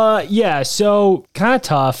 So kind of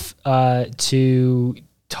tough to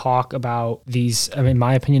talk about these, in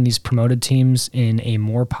my opinion, these promoted teams in a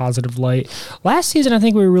more positive light. Last season, I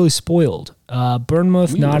think we were really spoiled.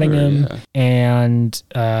 Bournemouth, Nottingham, and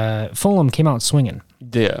Fulham came out swinging.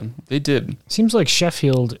 Yeah, they did. Seems like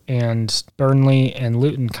Sheffield and Burnley and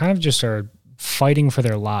Luton kind of just are fighting for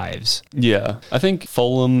their lives. Yeah, I think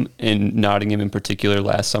Fulham and Nottingham in particular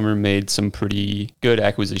last summer made some pretty good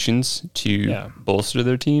acquisitions to bolster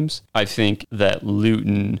their teams. I think that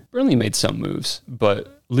Burnley made some moves,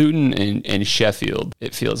 but Luton and Sheffield,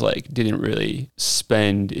 it feels like, didn't really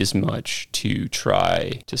spend as much to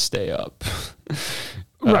try to stay up.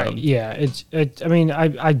 Right, yeah.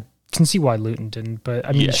 I can see why Luton didn't, but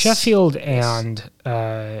I mean, yes. Sheffield and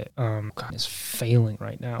is failing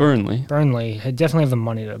right now. Burnley definitely have the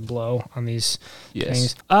money to blow on these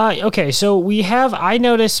things. Okay, so I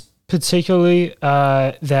noticed particularly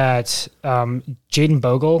that Jayden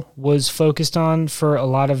Bogle was focused on for a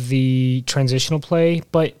lot of the transitional play,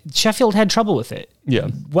 but Sheffield had trouble with it. Yeah.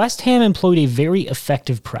 West Ham employed a very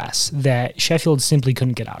effective press that Sheffield simply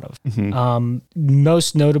couldn't get out of. Mm-hmm.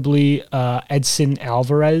 Most notably, Edson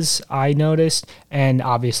Alvarez, I noticed, and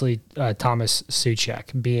obviously Thomas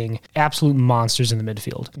Souček being absolute monsters in the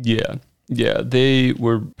midfield. Yeah, they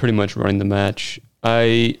were pretty much running the match.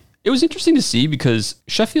 It was interesting to see because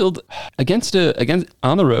Sheffield against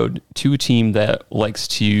on the road to a team that likes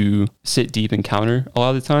to sit deep and counter a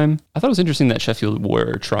lot of the time. I thought it was interesting that Sheffield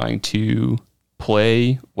were trying to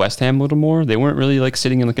play West Ham a little more. They weren't really like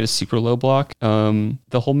sitting in like a super low block the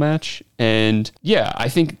whole match. And yeah, I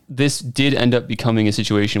think this did end up becoming a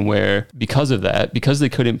situation where because they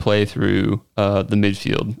couldn't play through the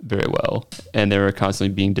midfield very well and they were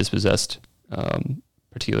constantly being dispossessed,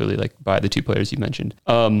 particularly like by the two players you mentioned,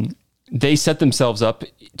 they set themselves up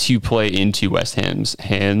to play into West Ham's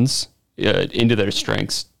hands, into their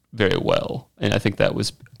strengths very well. And I think that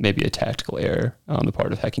was maybe a tactical error on the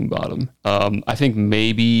part of Heckingbottom. I think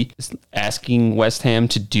maybe asking West Ham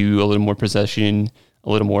to do a little more possession, a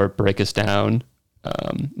little more break us down,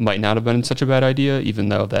 might not have been such a bad idea, even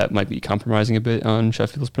though that might be compromising a bit on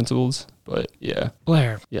Sheffield's principles. But yeah.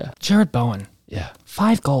 Blair. Yeah. Jared Bowen. Yeah.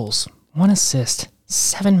 5 goals, 1 assist.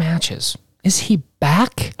 7 matches. Is he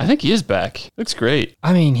back? I think he is back. Looks great.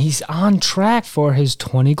 I mean, he's on track for his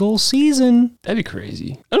 20-goal season. That'd be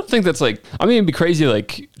crazy. I don't think that's it'd be crazy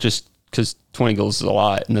just because 20 goals is a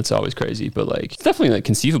lot and that's always crazy, but it's definitely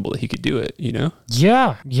conceivable that he could do it,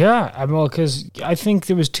 Yeah. I mean, because I think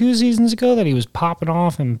there was 2 seasons ago that he was popping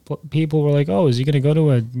off and people were like, oh, is he going to go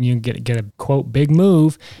to get a quote big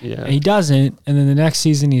move? Yeah. And he doesn't. And then the next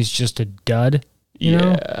season he's just a dud. You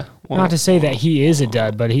know? Not to say that he is a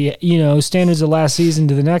dud, but he, standards of last season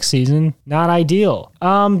to the next season, not ideal.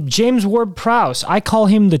 James Ward-Prowse, I call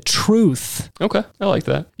him the truth. Okay, I like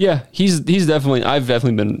that. Yeah, I've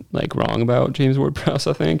definitely been wrong about James Ward-Prowse.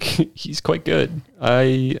 I think he's quite good.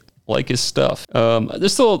 I like his stuff. I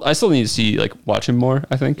still need to watch him more,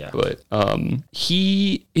 I think. Yeah. But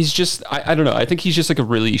he is just, I don't know. I think he's just like a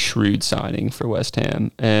really shrewd signing for West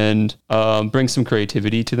Ham and brings some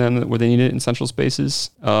creativity to them where they need it in central spaces.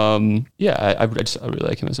 I really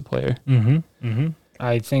like him as a player.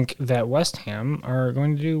 I think that West Ham are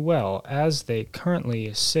going to do well as they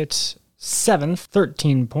currently sit 7th,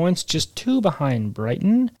 13 points, just 2 behind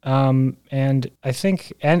Brighton. And I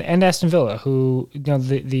think and Aston Villa, who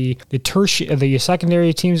the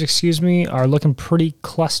secondary teams, are looking pretty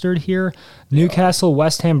clustered here. Newcastle,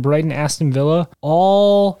 West Ham, Brighton, Aston Villa,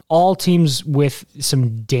 all teams with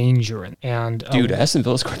some danger in. And dude, Aston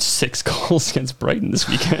Villa scored 6 goals against Brighton this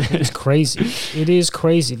weekend. It's crazy. It is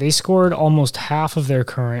crazy. They scored almost half of their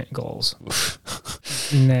current goals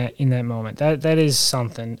in that moment. That is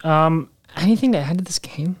something. Anything to add to this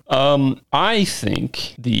game? I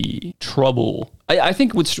think the trouble. I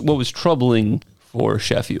think what was troubling for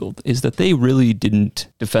Sheffield is that they really didn't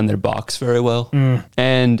defend their box very well.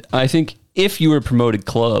 And I think if you're a promoted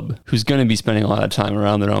club who's going to be spending a lot of time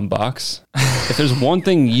around their own box, if there's one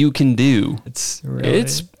thing you can do, it's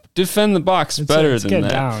defend the box better than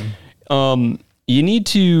that. Down. You need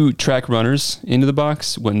to track runners into the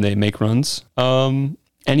box when they make runs.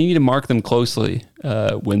 And you need to mark them closely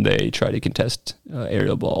when they try to contest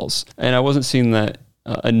aerial balls. And I wasn't seeing that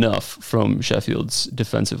enough from Sheffield's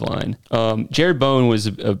defensive line. Jared Bowen was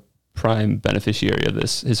a prime beneficiary of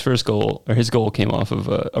this. His goal came off of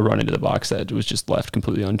a run into the box that was just left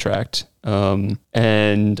completely untracked.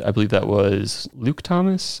 And I believe that was Luke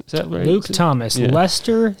Thomas. Is that right? Luke Thomas, yeah.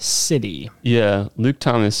 Leicester City. Yeah, Luke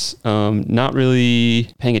Thomas, not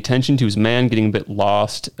really paying attention to his man, getting a bit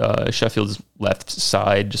lost. Sheffield's left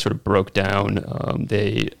side just sort of broke down.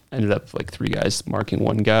 They ended up 3 guys marking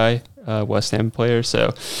one guy, West Ham player.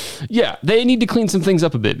 So, yeah, they need to clean some things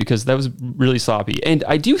up a bit because that was really sloppy. And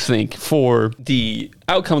I do think for the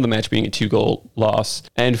outcome of the match being a 2-goal loss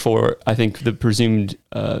and for, I think, the presumed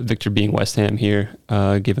victor being West Ham here,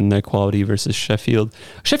 given their quality versus Sheffield.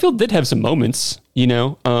 Sheffield did have some moments,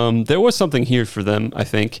 there was something here for them, I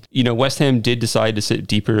think. West Ham did decide to sit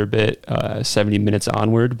deeper a bit, 70 minutes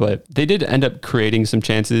onward, but they did end up creating some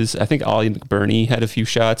chances. I think Ollie McBurney had a few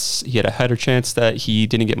shots. He had a header chance that he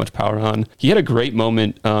didn't get much power on. He had a great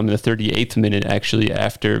moment in the 38th minute, actually,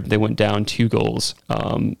 after they went down 2 goals.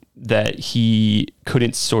 That he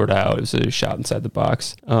couldn't sort out. It was a shot inside the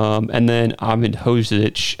box. And then Ahmed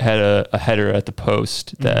Hozic had a header at the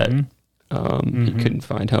post that he couldn't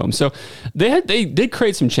find home. So they did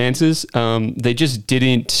create some chances. They just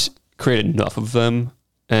didn't create enough of them.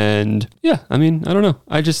 And yeah, I don't know.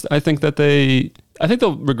 I think that I think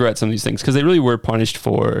they'll regret some of these things because they really were punished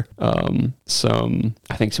for some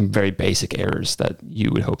very basic errors that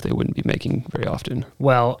you would hope they wouldn't be making very often.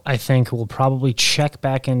 Well, I think we'll probably check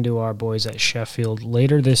back into our boys at Sheffield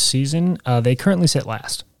later this season. They currently sit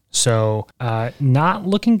last. So not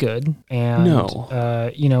looking good, and no.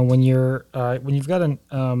 When you've got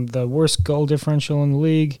the worst goal differential in the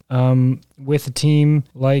league, with a team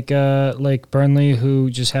like Burnley, who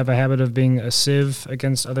just have a habit of being a sieve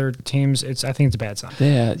against other teams, I think it's a bad sign.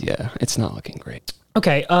 Yeah, it's not looking great.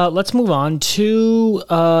 Okay, let's move on to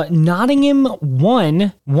Nottingham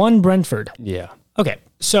 1 Brentford. Yeah. Okay,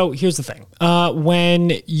 so here's the thing: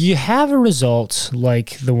 when you have a result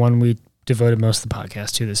like the one we devoted most of the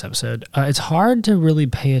podcast to this episode, it's hard to really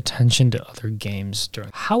pay attention to other games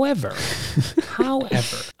during. However,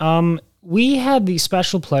 we had the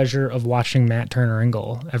special pleasure of watching Matt Turner in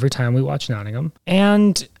goal every time we watch Nottingham.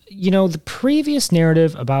 And, the previous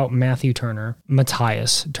narrative about Matthias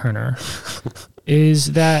Turner,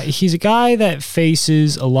 is that he's a guy that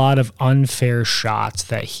faces a lot of unfair shots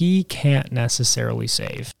that he can't necessarily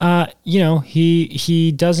save.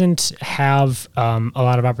 He doesn't have a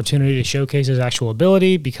lot of opportunity to showcase his actual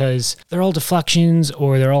ability because they're all deflections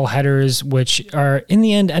or they're all headers, which are in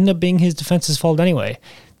the end up being his defense's fault anyway.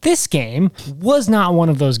 This game was not one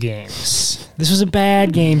of those games. This was a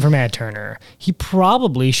bad game for Matt Turner. He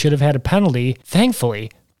probably should have had a penalty. Thankfully,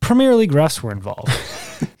 Premier League refs were involved.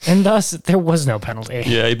 And thus, there was no penalty.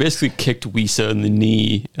 Yeah, he basically kicked Wisa in the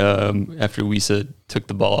knee after Wisa took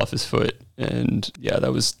the ball off his foot. And yeah,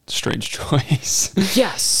 that was a strange choice.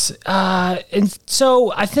 Yes. And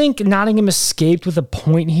so I think Nottingham escaped with a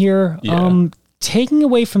point here. Yeah. Taking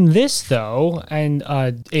away from this, though, and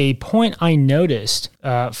a point I noticed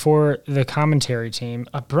for the commentary team,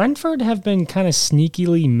 Brentford have been kind of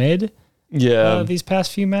sneakily mid. Yeah, these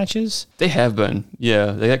past few matches. They have been. Yeah,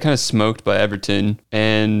 they got kind of smoked by Everton,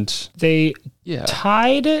 and they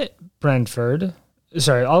tied Brentford.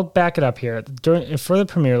 Sorry, I'll back it up here. For the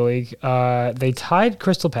Premier League, they tied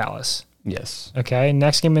Crystal Palace Yes. Okay,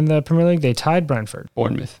 next game in the Premier League, they tied Brentford.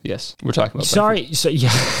 Bournemouth. Yes. We're talking about Sorry, so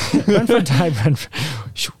yeah, Brentford tied Brentford.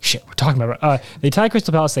 Shit, we're talking about they tied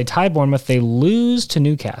Crystal Palace, they tied Bournemouth, they lose to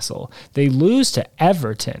Newcastle, they lose to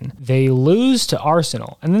Everton, they lose to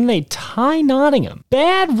Arsenal, and then they tie Nottingham.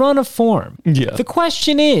 Bad run of form. Yeah. The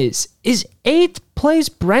question is 8th place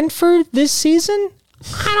Brentford this season?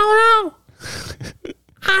 I don't know.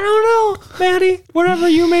 I don't know, Maddie, wherever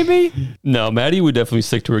you may be. No, Maddie would definitely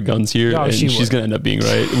stick to her guns here, and she's going to end up being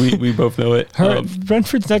right. We both know it.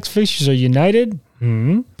 Brentford's next fixtures are United,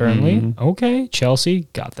 Burnley, okay, Chelsea,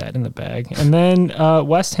 got that in the bag, and then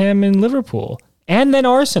West Ham and Liverpool, and then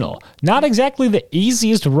Arsenal. Not exactly the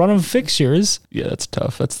easiest run of fixtures. Yeah, that's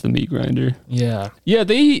tough. That's the meat grinder. Yeah. Yeah,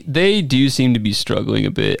 they do seem to be struggling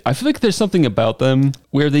a bit. I feel like there's something about them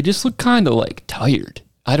where they just look kind of like tired.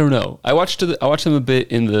 I don't know. I watched them a bit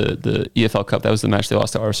in the EFL Cup. That was the match they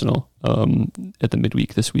lost to Arsenal at the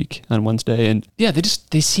midweek this week on Wednesday. And yeah, they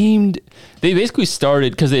basically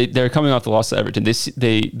started because they're coming off the loss to Everton.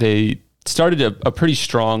 They started a pretty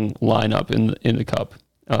strong lineup in the cup.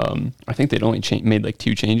 I think they'd only made like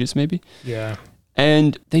 2 changes maybe. Yeah.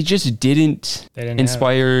 And they just didn't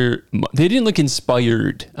inspire. They didn't look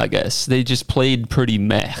inspired, I guess. They just played pretty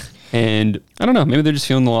meh. And I don't know, maybe they're just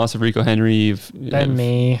feeling the loss of Rico Henry,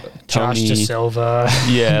 Josh Da Silva,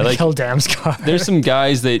 like Mikel Damsgaard. There's some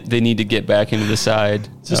guys that they need to get back into the side.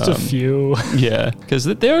 Just a few. Yeah, because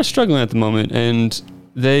they are struggling at the moment, and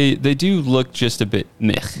they do look just a bit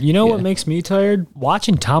meh. You know what makes me tired?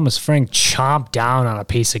 Watching Thomas Frank chomp down on a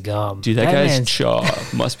piece of gum. Dude, that guy's jaw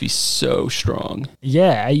must be so strong.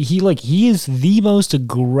 Yeah, he is the most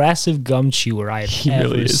aggressive gum chewer I have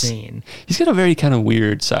ever seen. He's got a very kind of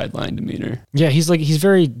weird sideline demeanor. Yeah, he's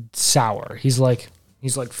very sour. He's like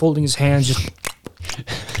folding his hands just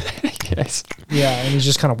Yes. Yeah, and he's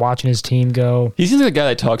just kind of watching his team go. He seems like a guy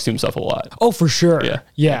that talks to himself a lot. Oh, for sure.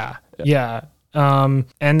 Yeah. And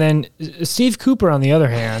then Steve Cooper, on the other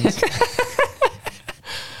hand,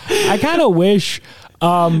 I kind of wish.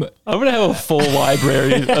 I'm going to have a full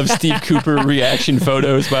library of Steve Cooper reaction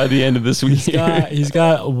photos by the end of this week. He's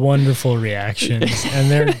got wonderful reactions,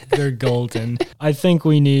 and they're golden. I think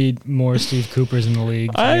we need more Steve Coopers in the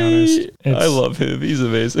league, to be honest. I love him. He's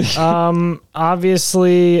amazing.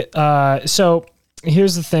 Obviously, so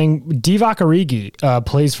here's the thing. Divock Origi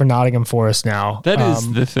plays for Nottingham Forest now. That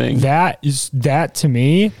is the thing. That to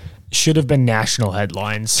me should have been national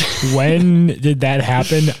headlines. When did that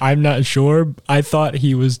happen? I'm not sure. I thought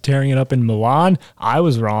he was tearing it up in Milan. I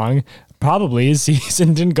was wrong. Probably his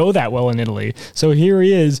season didn't go that well in Italy. So here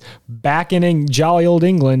he is back in jolly old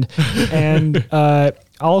England. And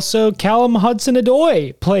also Callum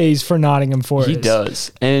Hudson-Odoi plays for Nottingham Forest. He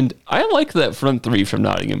does. And I like that front three from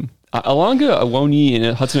Nottingham. Alonga, Awoni,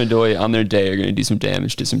 and Hudson-Odoi on their day are going to do some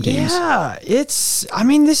damage to some teams. Yeah,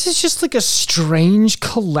 this is just like a strange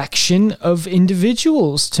collection of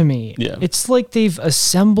individuals to me. Yeah. It's like they've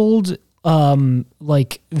assembled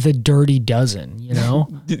like the Dirty Dozen, you know?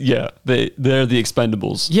 Yeah, they're the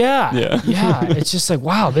Expendables. Yeah. It's just like,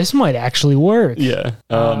 wow, this might actually work. Yeah.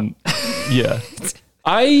 Yeah.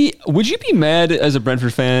 Would you be mad as a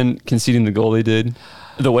Brentford fan conceding the goal they did?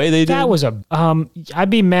 The way they did? That was I'd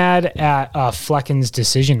be mad at Flecken's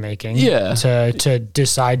decision making. Yeah. To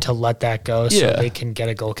decide to let that go so they can get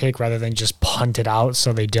a goal kick rather than just punt it out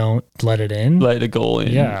so they don't let it in. Let a goal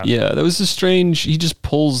in. Yeah. Yeah. That was a strange. He just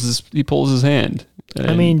pulls his hand.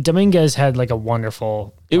 I mean, Dominguez had like a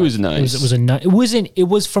wonderful. It was nice. It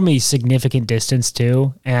was from a significant distance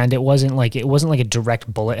too, and it wasn't like a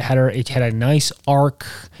direct bullet header. It had a nice arc.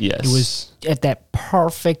 Yes. It was at that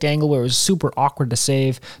perfect angle where it was super awkward to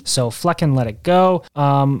save. So Flecken let it go.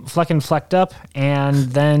 Flecken flecked up, and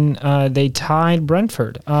then they tied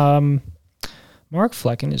Brentford. Mark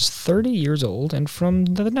Flecken is 30 years old and from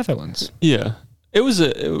the Netherlands. Yeah.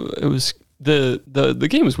 The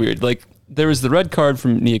game was weird. Like, there was the red card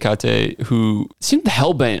from Niakate, who seemed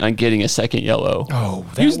hell-bent on getting a second yellow. Oh,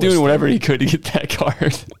 he was doing whatever he could to get that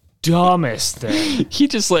card. Dumbest thing. He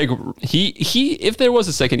just like he if there was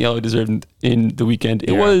a second yellow deserved in the weekend,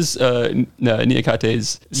 it was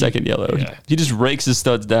Niakate's second yellow. Yeah. He just rakes his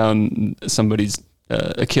studs down somebody's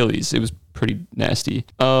Achilles. It was pretty nasty.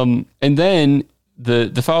 And then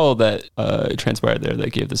the foul that transpired there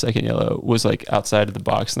that gave the second yellow was like outside of the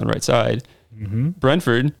box on the right side. Mm-hmm.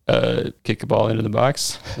 Brentford kicked the ball into the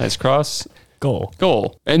box. Nice cross. Goal.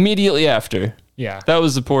 Immediately after. Yeah. That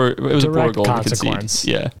was a poor goal to consequence.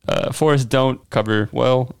 concede. Yeah. Forest don't cover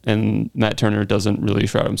well, and Matt Turner doesn't really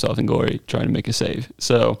shroud himself in glory trying to make a save.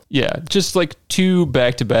 So, yeah, just like 2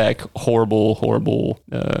 back-to-back horrible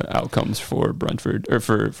outcomes for Brentford, or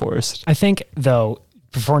for Forest. I think, though,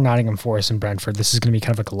 before Nottingham Forest and Brentford, this is going to be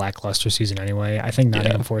kind of like a lackluster season anyway. I think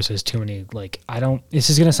Nottingham Forest has too many, this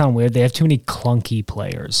is going to sound weird. They have too many clunky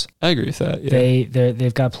players. I agree with that. Yeah.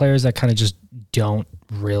 They've got players that kind of just don't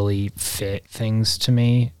really fit things to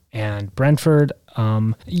me. And Brentford,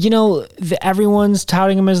 everyone's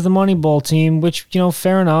touting them as the Moneyball team, which,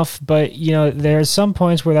 fair enough. But, there's some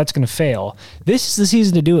points where that's going to fail. This is the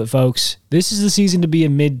season to do it, folks. This is the season to be a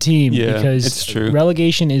mid-team because it's true.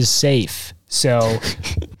 Relegation is safe. So,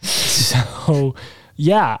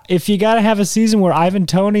 yeah, if you got to have a season where Ivan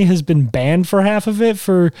Toney has been banned for half of it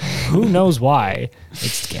for who knows why,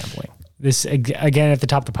 it's gambling. This, again, at the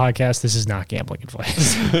top of the podcast, this is not gambling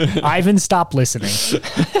advice. Ivan, stop listening.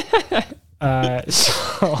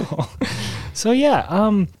 So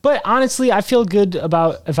yeah. But honestly, I feel good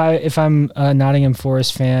about if I'm a Nottingham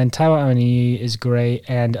Forest fan. Taiwo Awoniyi is great,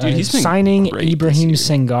 and signing Ibrahim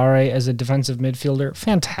Sangare as a defensive midfielder,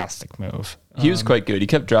 fantastic move. He was quite good. He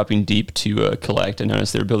kept dropping deep to collect. I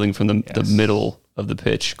noticed they were building from the middle of the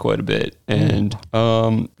pitch quite a bit, and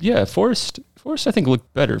Forest, I think,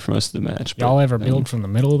 looked better for most of the match. Y'all ever build from the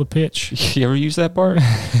middle of the pitch? You ever use that part?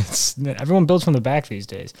 Everyone builds from the back these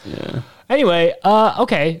days. Yeah. Anyway,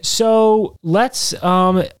 okay, so let's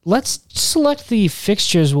select the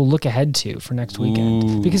fixtures we'll look ahead to for next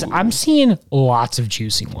weekend because I'm seeing lots of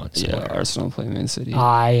juicy ones. Yeah, Arsenal play Man City.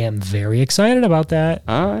 I am very excited about that.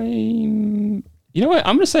 You know what?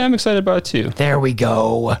 I'm going to say I'm excited about it too. There we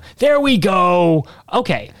go.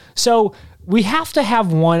 Okay, so we have to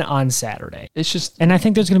have one on Saturday. And I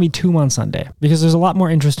think there's going to be two on Sunday because there's a lot more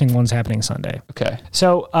interesting ones happening Sunday. Okay.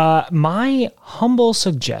 So my humble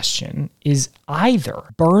suggestion is either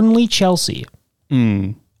Burnley Chelsea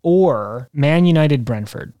or Man United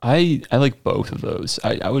Brentford. I like both of those.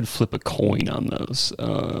 I would flip a coin on those.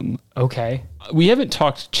 Okay. We haven't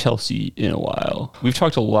talked Chelsea in a while. We've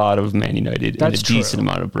talked a lot of Man United and a decent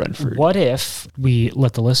amount of Brentford. What if we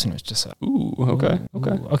let the listeners decide? Ooh, okay.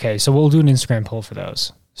 Okay, so we'll do an Instagram poll for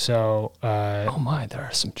those. So, oh my, there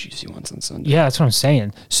are some juicy ones on Sunday. Yeah, that's what I'm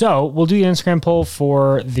saying. So we'll do the Instagram poll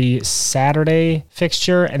for the Saturday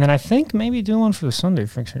fixture, and then I think maybe do one for the Sunday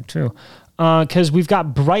fixture too. Because we've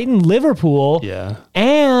got Brighton, Liverpool,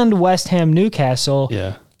 and West Ham, Newcastle,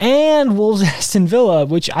 and Wolves, Aston Villa,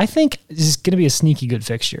 which I think is going to be a sneaky good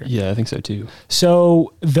fixture. Yeah, I think so too.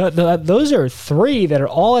 So those are three that are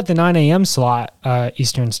all at the 9 a.m. slot,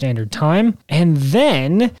 Eastern Standard Time. And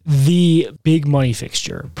then the big money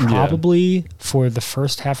fixture, probably for the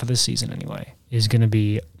first half of the season anyway, is going to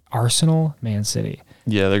be Arsenal, Man City.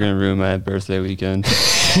 Yeah, they're going to ruin my birthday weekend.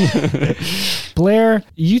 Blair,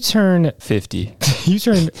 you turn 50. You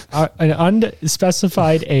turn an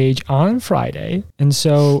unspecified age on Friday. And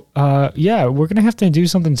so, we're going to have to do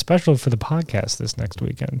something special for the podcast this next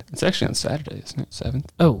weekend. It's actually on Saturday, isn't it? 7th?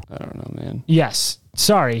 Oh. I don't know, man. Yes.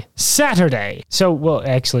 Sorry, Saturday. So, well,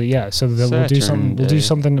 actually, yeah. So we'll do something. We'll do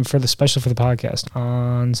something for the special for the podcast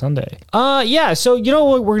on Sunday. So you know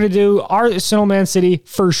what we're gonna do? Arsenal, Man City,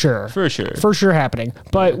 for sure happening.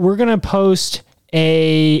 But we're gonna post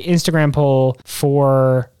a Instagram poll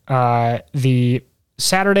for the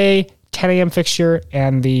Saturday 10 a.m. fixture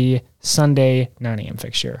and the Sunday 9 a.m.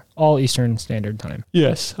 fixture, all Eastern Standard Time.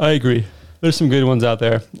 Yes, I agree. There's some good ones out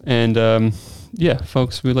there, and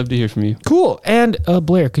folks, we'd love to hear from you. Cool. And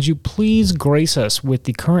Blair, could you please grace us with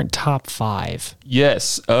the current top 5?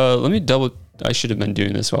 Yes. Let me I should have been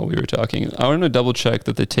doing this while we were talking. I want to double check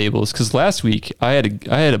that the tables, because last week I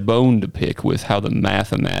had a bone to pick with how the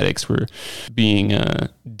mathematics were being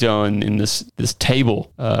done in this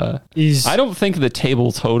table. I don't think the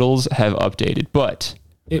table totals have updated, but.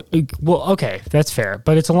 Okay, that's fair,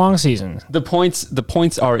 but it's a long season. The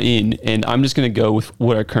points are in, and I'm just going to go with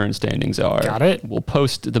what our current standings are. Got it. We'll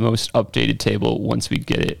post the most updated table once we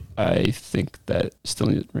get it. I think that still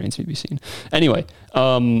remains to be seen. Anyway,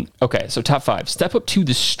 okay, so top 5. Step up to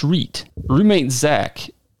the street. Roommate Zach,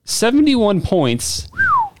 71 points.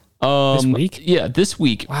 This week? Yeah, this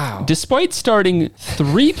week. Wow. Despite starting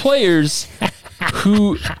 3 players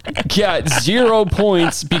who got 0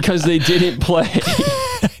 points because they didn't play.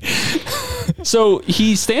 So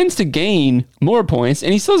he stands to gain more points,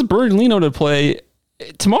 and he still has Berlino to play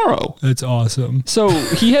tomorrow. That's awesome. So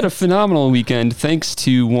he had a phenomenal weekend thanks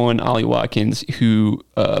to one Ollie Watkins, who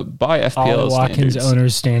by FPL Ollie Watkins standards,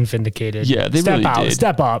 owners stand vindicated. Yeah, they really did.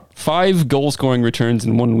 Step up. 5 goal-scoring returns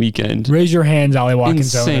in one weekend. Raise your hands, Ollie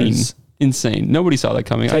Watkins owners. Insane. Nobody saw that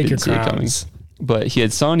coming. I didn't see it coming. But he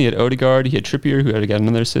had Son, he had Odegaard, he had Trippier, who had got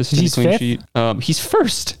another assist. He's clean fifth? sheet. He's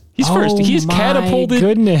first. He's first. He's catapulted.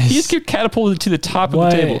 Goodness. He's catapulted to the top of the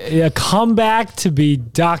table. A comeback to be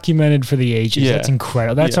documented for the ages. Yeah. That's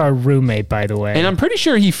incredible. That's our roommate, by the way. And I'm pretty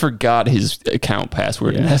sure he forgot his account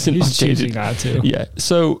password and hasn't he's updated. choosing not to. Yeah.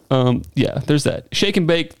 So, there's that. Shake and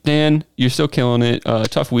bake, Dan. You're still killing it.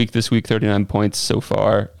 Tough week this week. 39 points so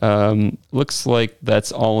far. Looks like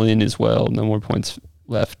that's all in as well. No more points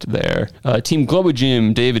left there. Team Globo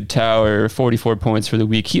Gym, David Tower, 44 points for the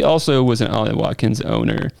week. He also was an Ollie Watkins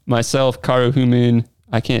owner. Myself, Karo Human.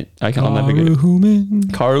 I'll never get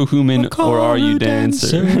it. Karo Human, or Are You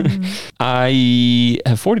Dancer? I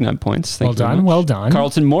have 49 points. Thank you very much. Well done.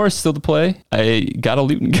 Carlton Morris still to play. I got a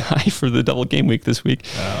Luton guy for the double game week this week.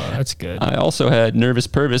 Oh, that's good. I also had Nervous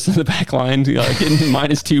Purvis in the back line, getting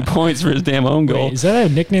 -2 points for his damn own goal. Wait, is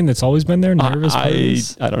that a nickname that's always been there? Nervous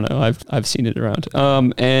Purvis? I don't know. I've seen it around.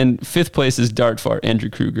 And 5th place is Dart Fart, Andrew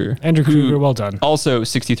Kruger. Andrew Kruger, well done. Also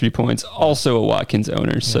 63 points. Also a Watkins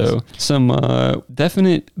owner. Yes. So some definite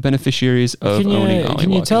beneficiaries of owning Ollie Watkins.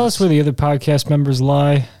 Can you tell us where the other podcast members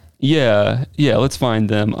lie? Yeah, let's find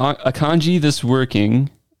them. Akanji, this working,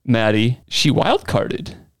 Maddie, she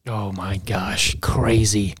wildcarded. Oh my gosh,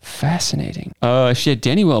 crazy. Fascinating. She had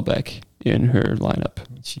Danny Welbeck in her lineup.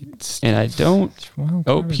 And I don't...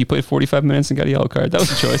 he played 45 minutes and got a yellow card. That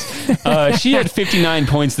was a choice. She had 59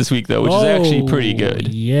 points this week, though, which is actually pretty good.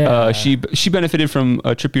 Yeah. She benefited from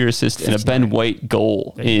a Trippier assist and a Ben White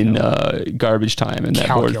goal in garbage time in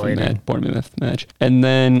that Bournemouth match. And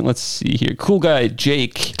then, let's see here. Cool guy,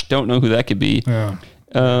 Jake. Don't know who that could be. Yeah.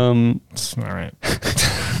 All right.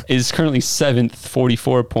 Is currently 7th,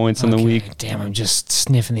 44 points on the week. Damn, I'm just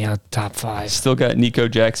sniffing the top 5. Still got Nico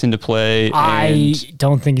Jackson to play. I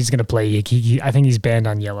don't think he's going to play. I think he's banned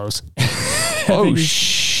on yellows. Oh,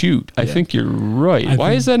 shoot. I think you're right.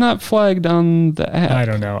 Why is that not flagged on the app? I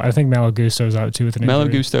don't know. I think Malagusto's out too with an injury.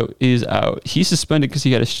 Malagusto is out. He's suspended because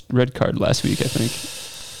he had a red card last week, I think.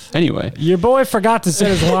 Anyway. Your boy forgot to set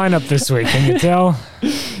his lineup this week. Can you tell?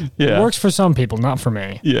 Yeah. It works for some people, not for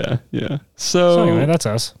me. Yeah. So anyway, that's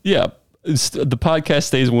us. Yeah. The podcast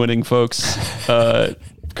stays winning, folks.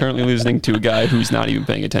 Currently losing to a guy who's not even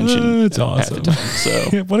paying attention. It's awesome. Half the time,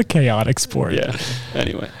 so what a chaotic sport. Yeah.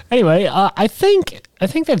 Anyway, I think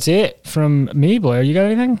that's it from me, Blair. You got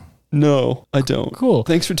anything? No, I don't. Cool.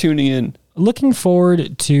 Thanks for tuning in. Looking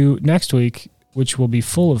forward to next week, which will be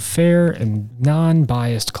full of fair and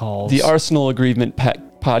non-biased calls. The Arsenal Aggrievement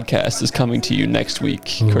podcast is coming to you next week,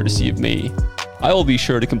 courtesy of me. I will be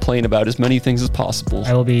sure to complain about as many things as possible.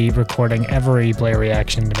 I will be recording every Blair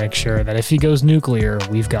reaction to make sure that if he goes nuclear,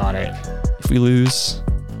 we've got it. If we lose,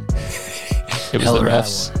 it was the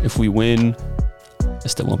refs. If we win, I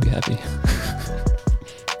still won't be happy.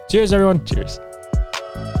 Cheers, everyone. Cheers.